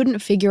doctors couldn't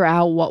figure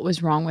out what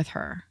was wrong with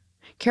her.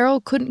 Carol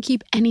couldn't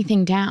keep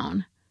anything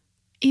down,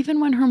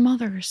 even when her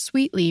mother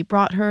sweetly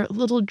brought her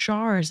little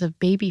jars of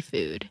baby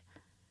food.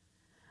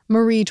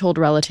 Marie told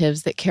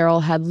relatives that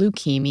Carol had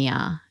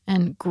leukemia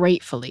and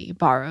gratefully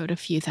borrowed a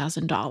few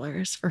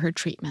 $1,000s for her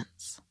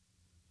treatments.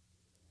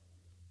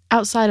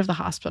 Outside of the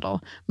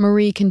hospital,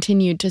 Marie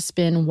continued to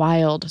spin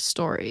wild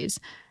stories.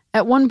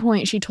 At one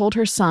point, she told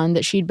her son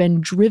that she'd been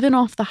driven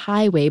off the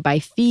highway by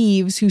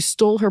thieves who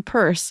stole her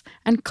purse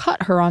and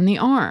cut her on the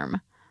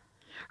arm.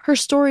 Her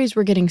stories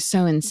were getting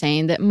so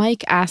insane that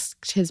Mike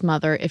asked his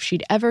mother if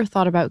she'd ever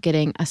thought about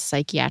getting a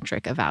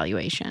psychiatric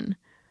evaluation.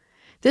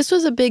 This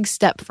was a big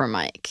step for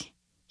Mike.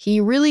 He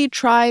really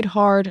tried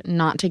hard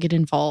not to get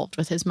involved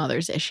with his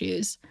mother's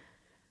issues.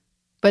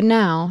 But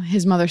now,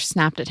 his mother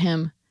snapped at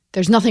him,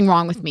 "There's nothing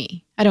wrong with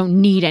me. I don't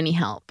need any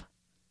help."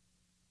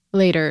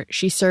 Later,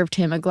 she served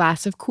him a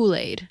glass of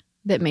Kool-Aid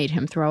that made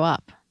him throw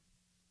up.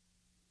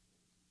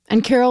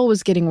 And Carol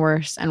was getting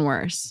worse and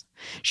worse.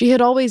 She had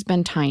always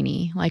been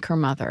tiny, like her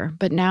mother,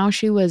 but now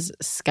she was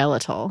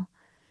skeletal.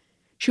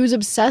 She was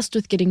obsessed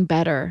with getting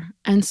better,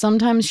 and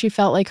sometimes she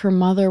felt like her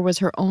mother was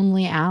her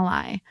only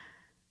ally.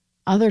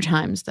 Other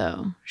times,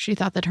 though, she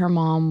thought that her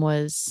mom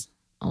was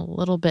a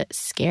little bit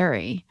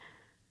scary.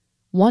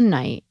 One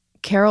night,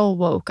 Carol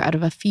woke out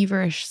of a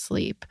feverish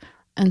sleep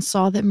and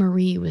saw that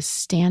Marie was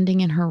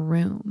standing in her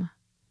room.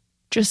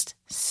 Just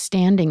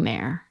standing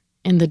there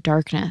in the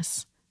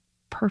darkness,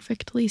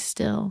 perfectly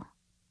still,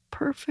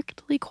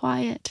 perfectly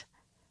quiet.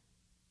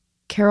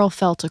 Carol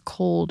felt a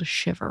cold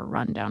shiver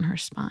run down her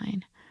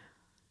spine.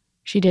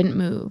 She didn't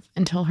move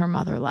until her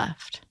mother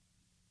left.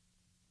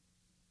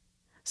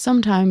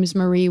 Sometimes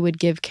Marie would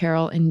give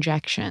Carol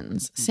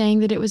injections, saying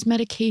that it was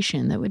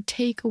medication that would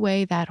take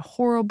away that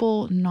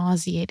horrible,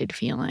 nauseated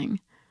feeling.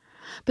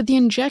 But the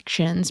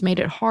injections made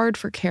it hard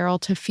for Carol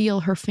to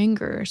feel her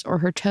fingers or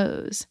her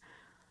toes.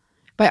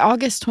 By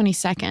August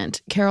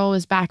 22nd, Carol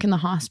was back in the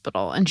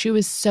hospital, and she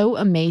was so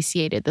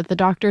emaciated that the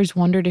doctors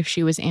wondered if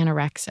she was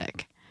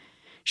anorexic.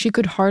 She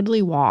could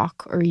hardly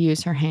walk or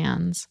use her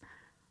hands.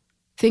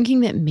 Thinking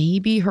that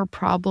maybe her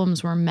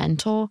problems were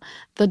mental,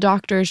 the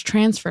doctors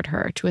transferred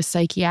her to a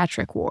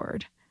psychiatric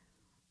ward.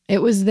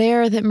 It was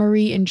there that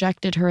Marie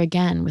injected her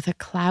again with a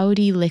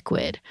cloudy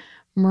liquid,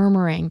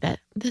 murmuring that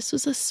this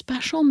was a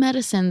special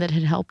medicine that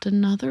had helped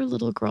another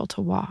little girl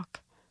to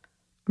walk.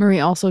 Marie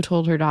also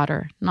told her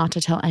daughter not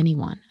to tell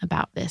anyone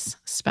about this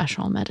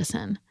special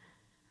medicine.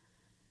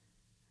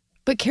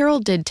 But Carol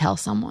did tell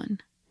someone.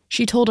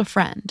 She told a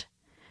friend.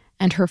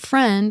 And her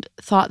friend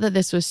thought that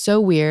this was so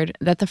weird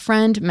that the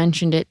friend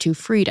mentioned it to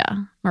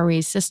Frida,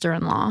 Marie's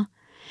sister-in-law,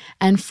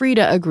 and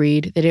Frida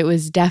agreed that it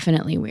was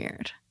definitely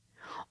weird.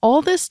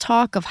 All this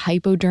talk of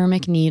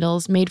hypodermic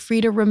needles made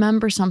Frida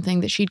remember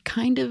something that she'd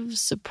kind of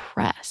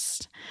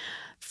suppressed.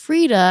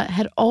 Frida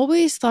had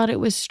always thought it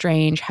was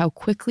strange how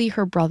quickly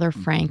her brother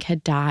Frank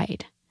had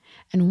died.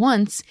 And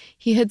once,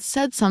 he had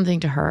said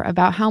something to her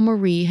about how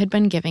Marie had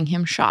been giving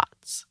him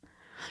shots.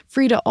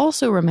 Frida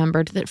also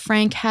remembered that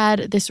Frank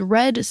had this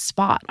red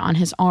spot on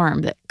his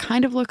arm that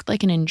kind of looked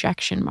like an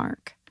injection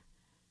mark.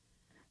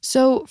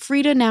 So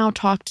Frida now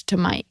talked to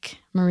Mike,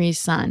 Marie's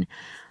son,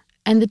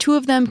 and the two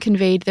of them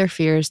conveyed their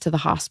fears to the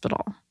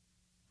hospital.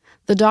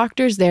 The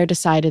doctors there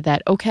decided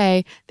that,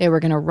 okay, they were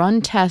going to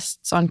run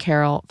tests on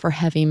Carol for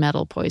heavy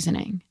metal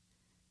poisoning.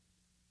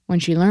 When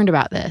she learned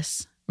about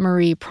this,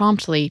 Marie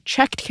promptly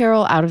checked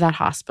Carol out of that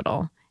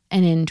hospital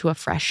and into a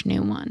fresh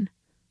new one.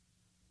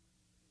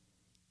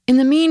 In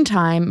the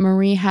meantime,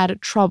 Marie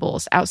had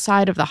troubles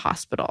outside of the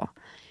hospital.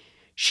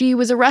 She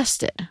was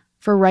arrested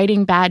for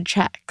writing bad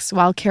checks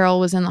while Carol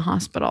was in the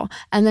hospital,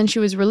 and then she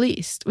was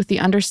released with the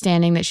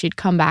understanding that she'd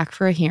come back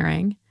for a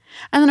hearing.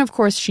 And then, of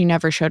course, she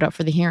never showed up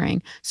for the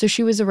hearing, so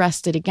she was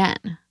arrested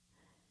again.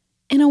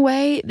 In a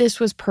way, this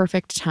was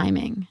perfect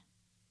timing.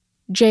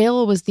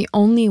 Jail was the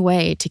only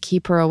way to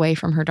keep her away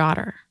from her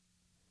daughter.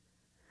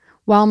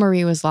 While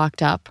Marie was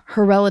locked up,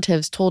 her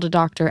relatives told a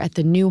doctor at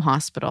the new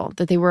hospital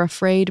that they were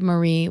afraid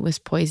Marie was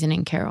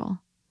poisoning Carol.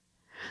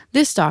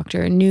 This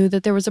doctor knew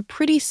that there was a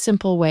pretty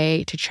simple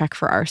way to check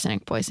for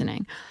arsenic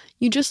poisoning.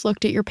 You just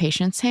looked at your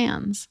patient's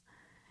hands.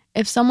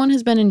 If someone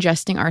has been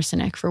ingesting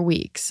arsenic for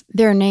weeks,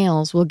 their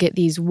nails will get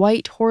these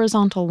white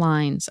horizontal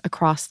lines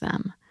across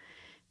them.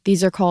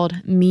 These are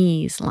called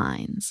Mees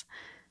lines.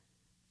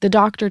 The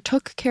doctor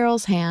took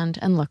Carol's hand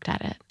and looked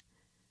at it.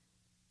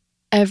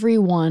 Every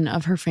one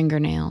of her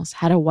fingernails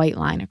had a white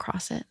line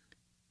across it.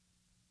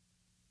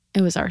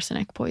 It was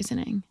arsenic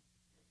poisoning.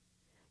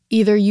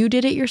 Either you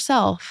did it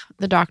yourself,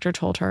 the doctor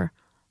told her,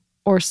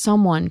 or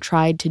someone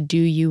tried to do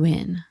you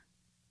in.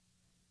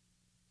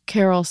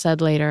 Carol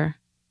said later,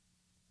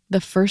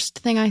 "The first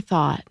thing I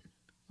thought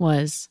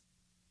was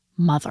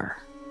mother."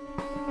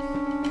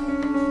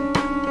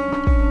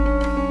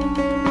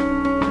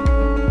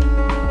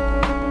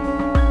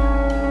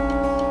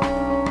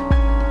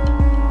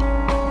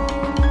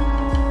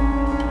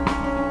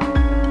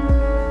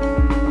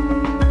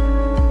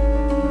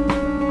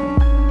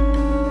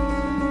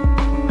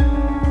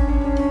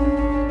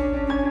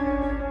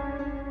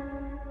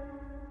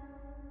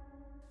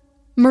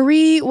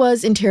 Marie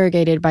was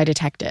interrogated by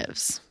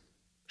detectives.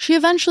 She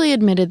eventually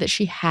admitted that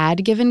she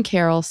had given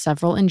Carol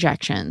several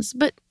injections,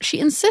 but she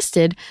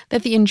insisted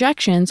that the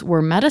injections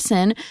were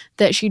medicine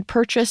that she'd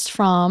purchased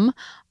from,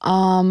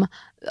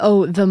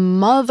 the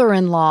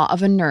mother-in-law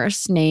of a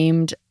nurse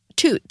named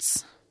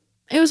Toots.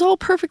 It was all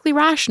perfectly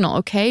rational,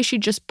 okay? She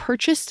just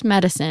purchased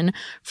medicine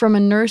from a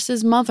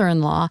nurse's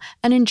mother-in-law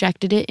and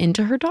injected it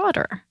into her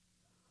daughter.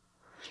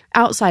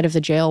 Outside of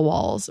the jail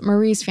walls,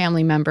 Marie's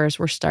family members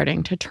were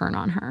starting to turn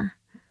on her.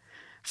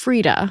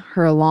 Frida,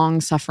 her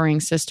long-suffering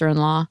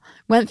sister-in-law,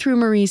 went through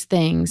Marie's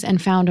things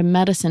and found a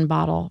medicine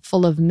bottle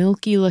full of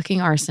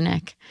milky-looking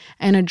arsenic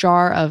and a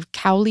jar of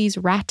Cowley's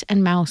rat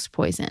and mouse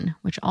poison,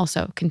 which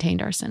also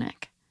contained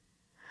arsenic.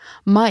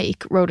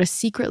 Mike wrote a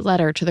secret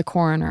letter to the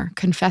coroner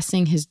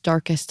confessing his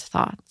darkest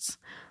thoughts.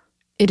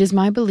 "It is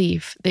my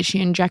belief that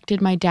she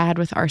injected my dad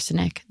with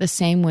arsenic the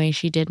same way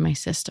she did my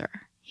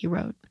sister," he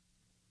wrote.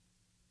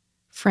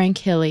 Frank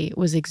Hilly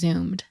was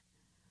exhumed.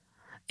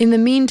 In the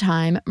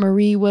meantime,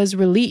 Marie was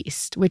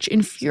released, which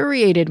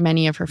infuriated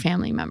many of her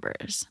family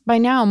members. By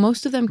now,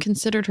 most of them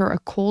considered her a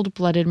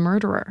cold-blooded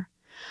murderer.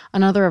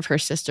 Another of her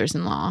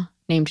sisters-in-law,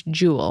 named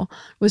Jewel,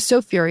 was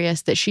so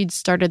furious that she'd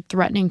started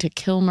threatening to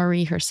kill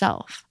Marie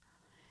herself.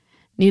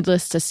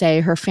 Needless to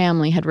say, her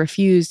family had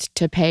refused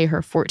to pay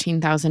her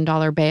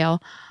 $14,000 bail,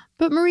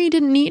 but Marie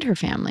didn't need her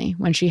family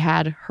when she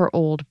had her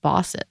old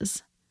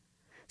bosses.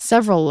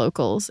 Several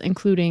locals,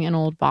 including an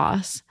old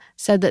boss,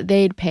 said that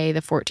they'd pay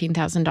the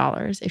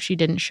 $14,000 if she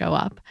didn't show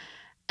up,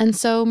 and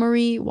so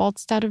Marie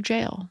waltzed out of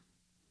jail.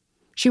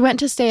 She went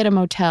to stay at a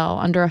motel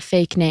under a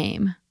fake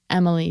name,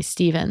 Emily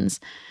Stevens,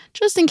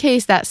 just in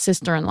case that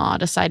sister-in-law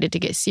decided to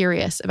get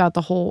serious about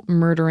the whole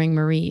murdering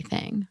Marie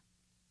thing.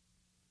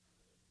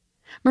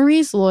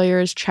 Marie's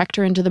lawyers checked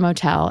her into the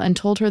motel and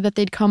told her that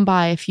they'd come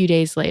by a few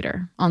days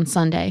later, on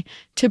Sunday,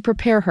 to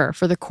prepare her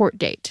for the court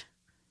date.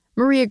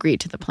 Marie agreed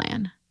to the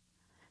plan.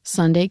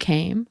 Sunday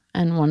came,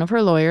 and one of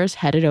her lawyers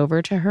headed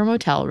over to her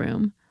motel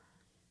room.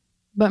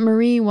 But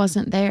Marie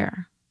wasn't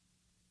there.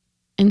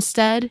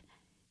 Instead,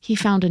 he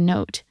found a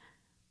note.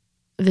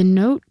 The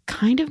note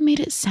kind of made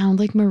it sound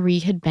like Marie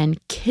had been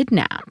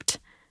kidnapped.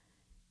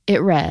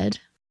 It read,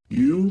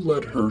 "You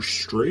led her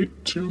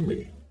straight to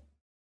me.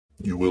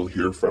 You will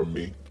hear from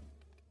me."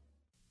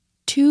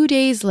 2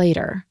 days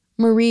later,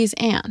 Marie's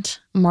aunt,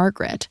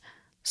 Margaret,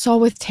 saw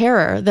with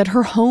terror that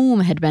her home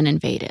had been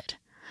invaded.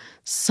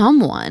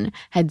 Someone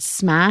had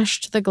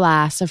smashed the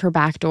glass of her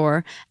back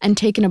door and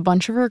taken a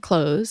bunch of her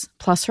clothes,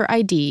 plus her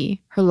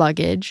ID, her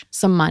luggage,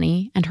 some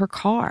money, and her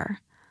car.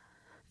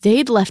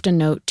 They'd left a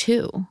note,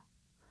 too.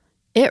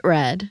 It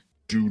read,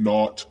 "Do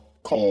not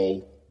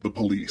call the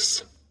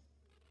police.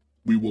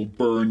 We will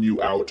burn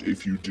you out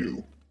if you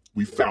do.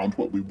 We found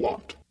what we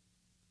want."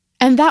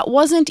 And that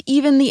wasn't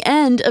even the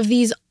end of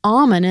these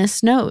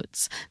ominous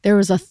notes. There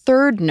was a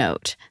third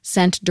note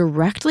sent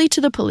directly to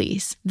the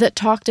police that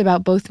talked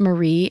about both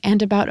Marie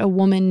and about a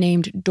woman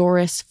named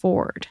Doris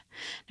Ford.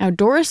 Now,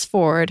 Doris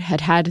Ford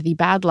had had the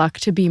bad luck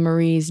to be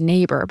Marie's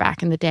neighbor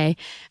back in the day,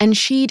 and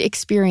she'd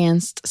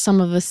experienced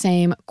some of the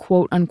same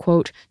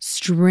quote-unquote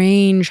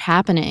strange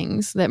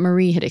happenings that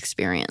Marie had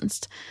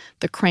experienced.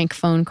 The crank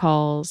phone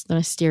calls, the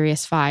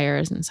mysterious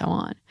fires, and so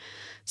on.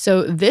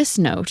 So this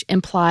note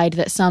implied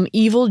that some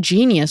evil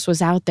genius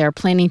was out there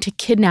planning to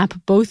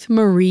kidnap both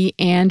Marie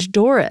and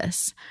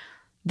Doris.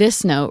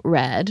 This note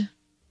read,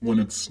 "When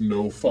it's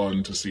no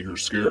fun to see her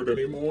scared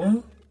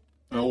anymore,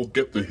 I'll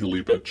get the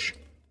hilly bitch.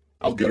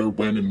 I'll get her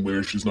when and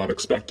where she's not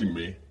expecting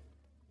me.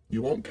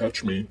 You won't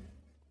catch me.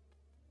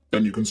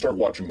 Then you can start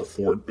watching the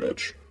Ford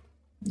bitch.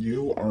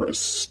 You are a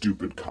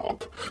stupid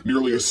cop,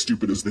 nearly as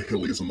stupid as the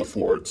Hillies and the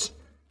Fords.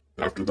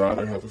 After that,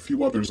 I have a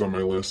few others on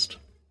my list.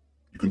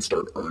 You can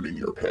start earning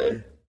your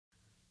pay."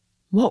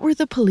 What were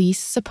the police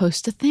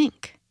supposed to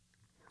think?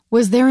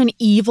 Was there an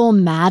evil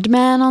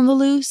madman on the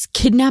loose,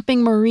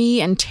 kidnapping Marie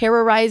and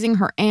terrorizing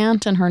her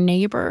aunt and her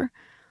neighbor?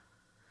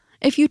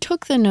 If you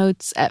took the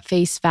notes at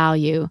face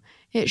value,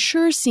 it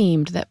sure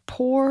seemed that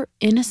poor,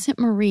 innocent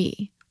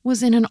Marie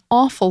was in an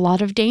awful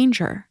lot of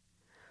danger.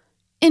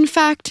 In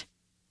fact,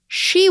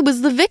 she was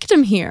the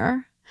victim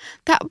here.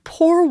 That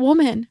poor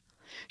woman.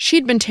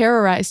 She'd been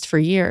terrorized for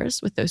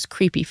years with those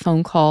creepy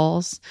phone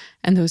calls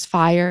and those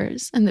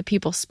fires and the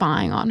people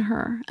spying on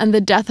her and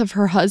the death of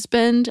her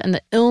husband and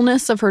the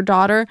illness of her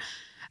daughter.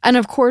 And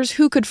of course,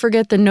 who could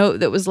forget the note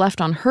that was left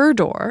on her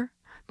door?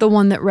 The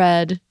one that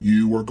read,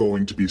 "You are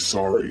going to be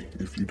sorry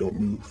if you don't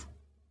move."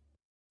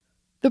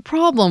 The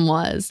problem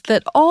was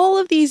that all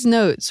of these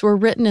notes were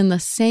written in the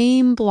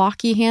same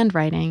blocky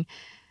handwriting,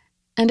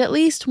 and at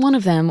least one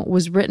of them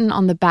was written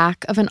on the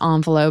back of an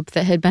envelope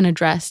that had been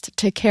addressed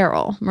to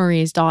Carol,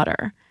 Marie's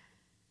daughter.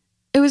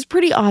 It was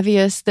pretty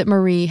obvious that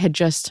Marie had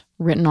just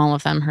written all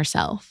of them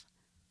herself.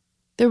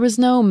 There was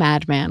no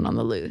madman on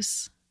the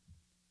loose.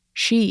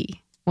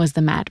 She was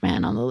the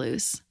madman on the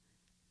loose.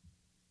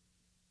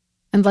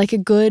 And like a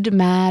good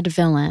mad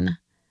villain,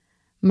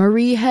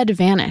 Marie had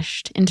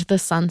vanished into the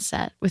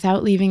sunset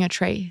without leaving a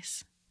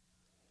trace.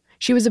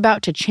 She was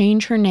about to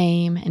change her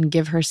name and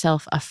give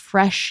herself a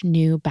fresh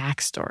new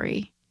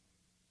backstory.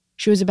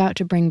 She was about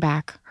to bring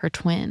back her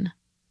twin.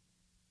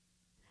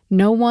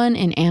 No one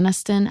in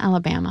Anniston,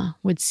 Alabama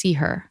would see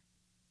her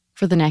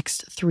for the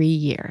next 3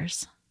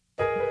 years.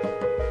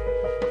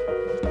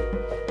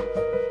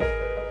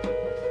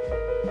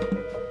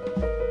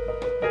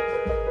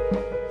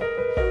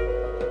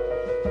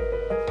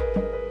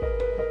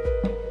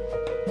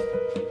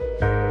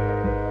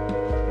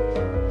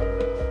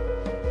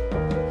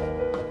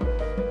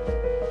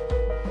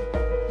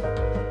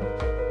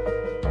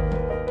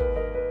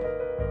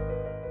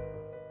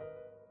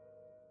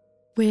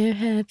 Where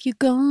have you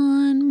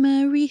gone,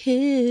 Marie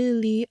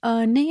Hilly?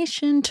 Our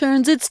nation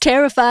turns its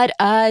terrified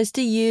eyes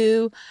to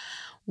you.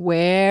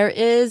 Where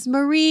is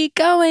Marie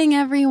going,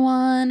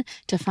 everyone?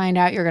 To find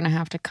out, you're going to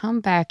have to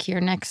come back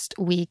here next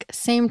week,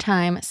 same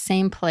time,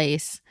 same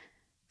place.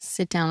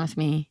 Sit down with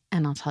me,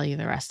 and I'll tell you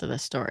the rest of the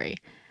story.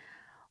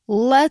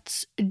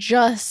 Let's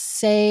just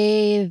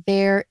say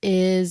there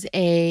is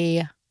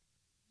a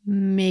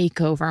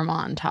makeover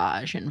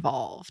montage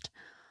involved.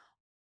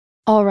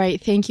 All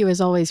right, thank you as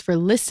always for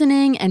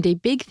listening, and a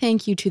big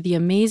thank you to the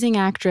amazing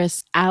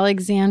actress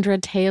Alexandra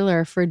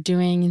Taylor for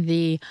doing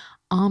the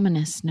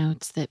ominous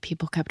notes that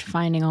people kept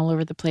finding all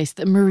over the place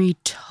that Marie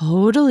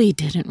totally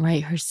didn't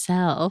write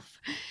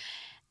herself.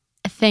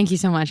 Thank you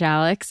so much,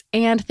 Alex.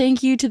 And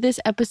thank you to this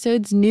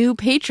episode's new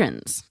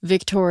patrons: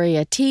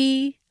 Victoria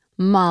T.,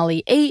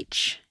 Molly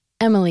H.,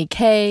 Emily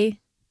K.,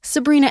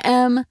 Sabrina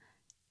M.,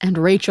 and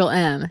Rachel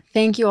M.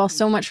 Thank you all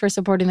so much for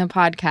supporting the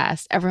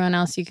podcast. Everyone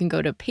else, you can go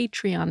to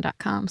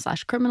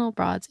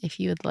patreon.com/criminalbroads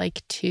if you would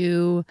like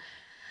to,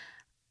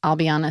 I'll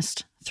be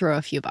honest, throw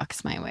a few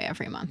bucks my way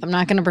every month. I'm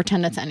not going to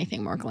pretend it's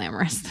anything more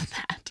glamorous than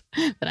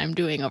that I'm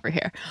doing over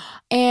here.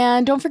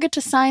 And don't forget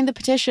to sign the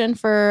petition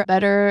for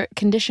better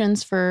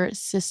conditions for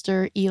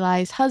Sister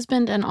Eli's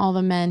husband and all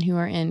the men who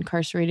are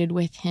incarcerated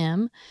with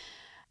him.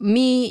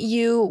 Me,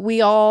 you,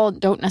 we all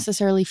don't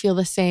necessarily feel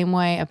the same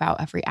way about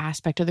every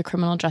aspect of the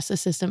criminal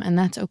justice system, and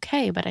that's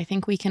okay. But I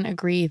think we can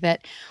agree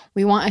that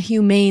we want a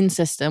humane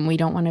system. We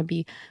don't want to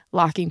be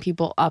locking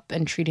people up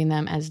and treating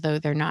them as though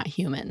they're not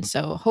human.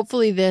 So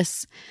hopefully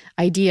this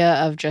idea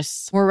of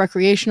just more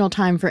recreational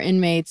time for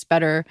inmates,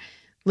 better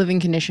living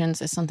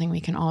conditions is something we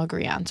can all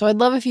agree on. So I'd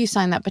love if you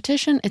sign that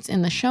petition. It's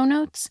in the show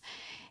notes.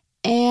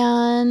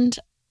 And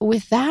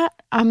with that,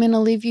 I'm going to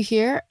leave you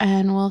here,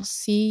 and we'll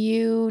see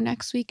you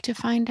next week to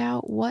find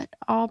out what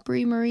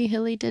Aubrey Marie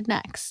Hilly did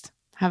next.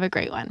 Have a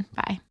great one.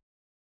 Bye.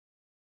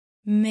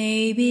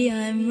 Maybe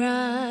I'm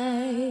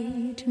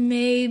right,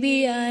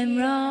 maybe I'm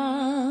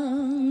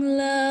wrong,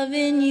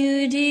 loving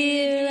you,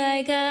 dear,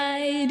 like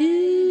I do.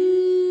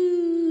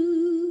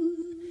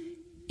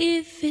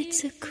 If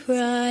it's a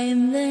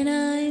crime, then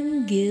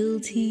I'm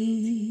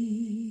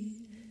guilty,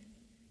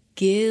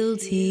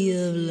 guilty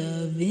of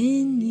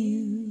loving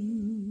you.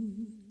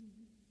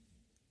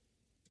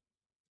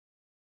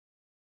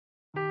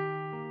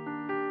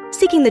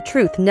 Seeking the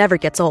truth never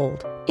gets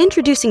old.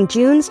 Introducing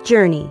June's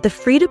Journey, the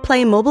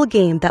free-to-play mobile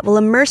game that will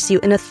immerse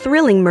you in a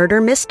thrilling murder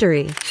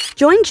mystery.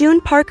 Join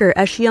June Parker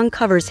as she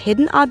uncovers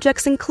hidden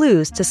objects and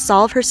clues to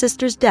solve her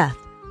sister's death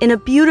in a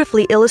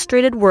beautifully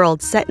illustrated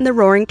world set in the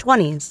Roaring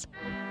 '20s.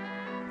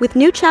 With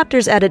new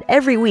chapters added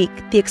every week,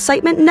 the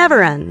excitement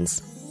never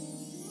ends.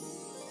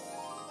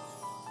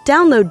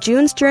 Download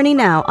June's Journey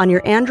now on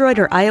your Android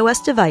or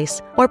iOS device,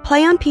 or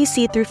play on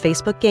PC through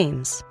Facebook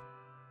Games.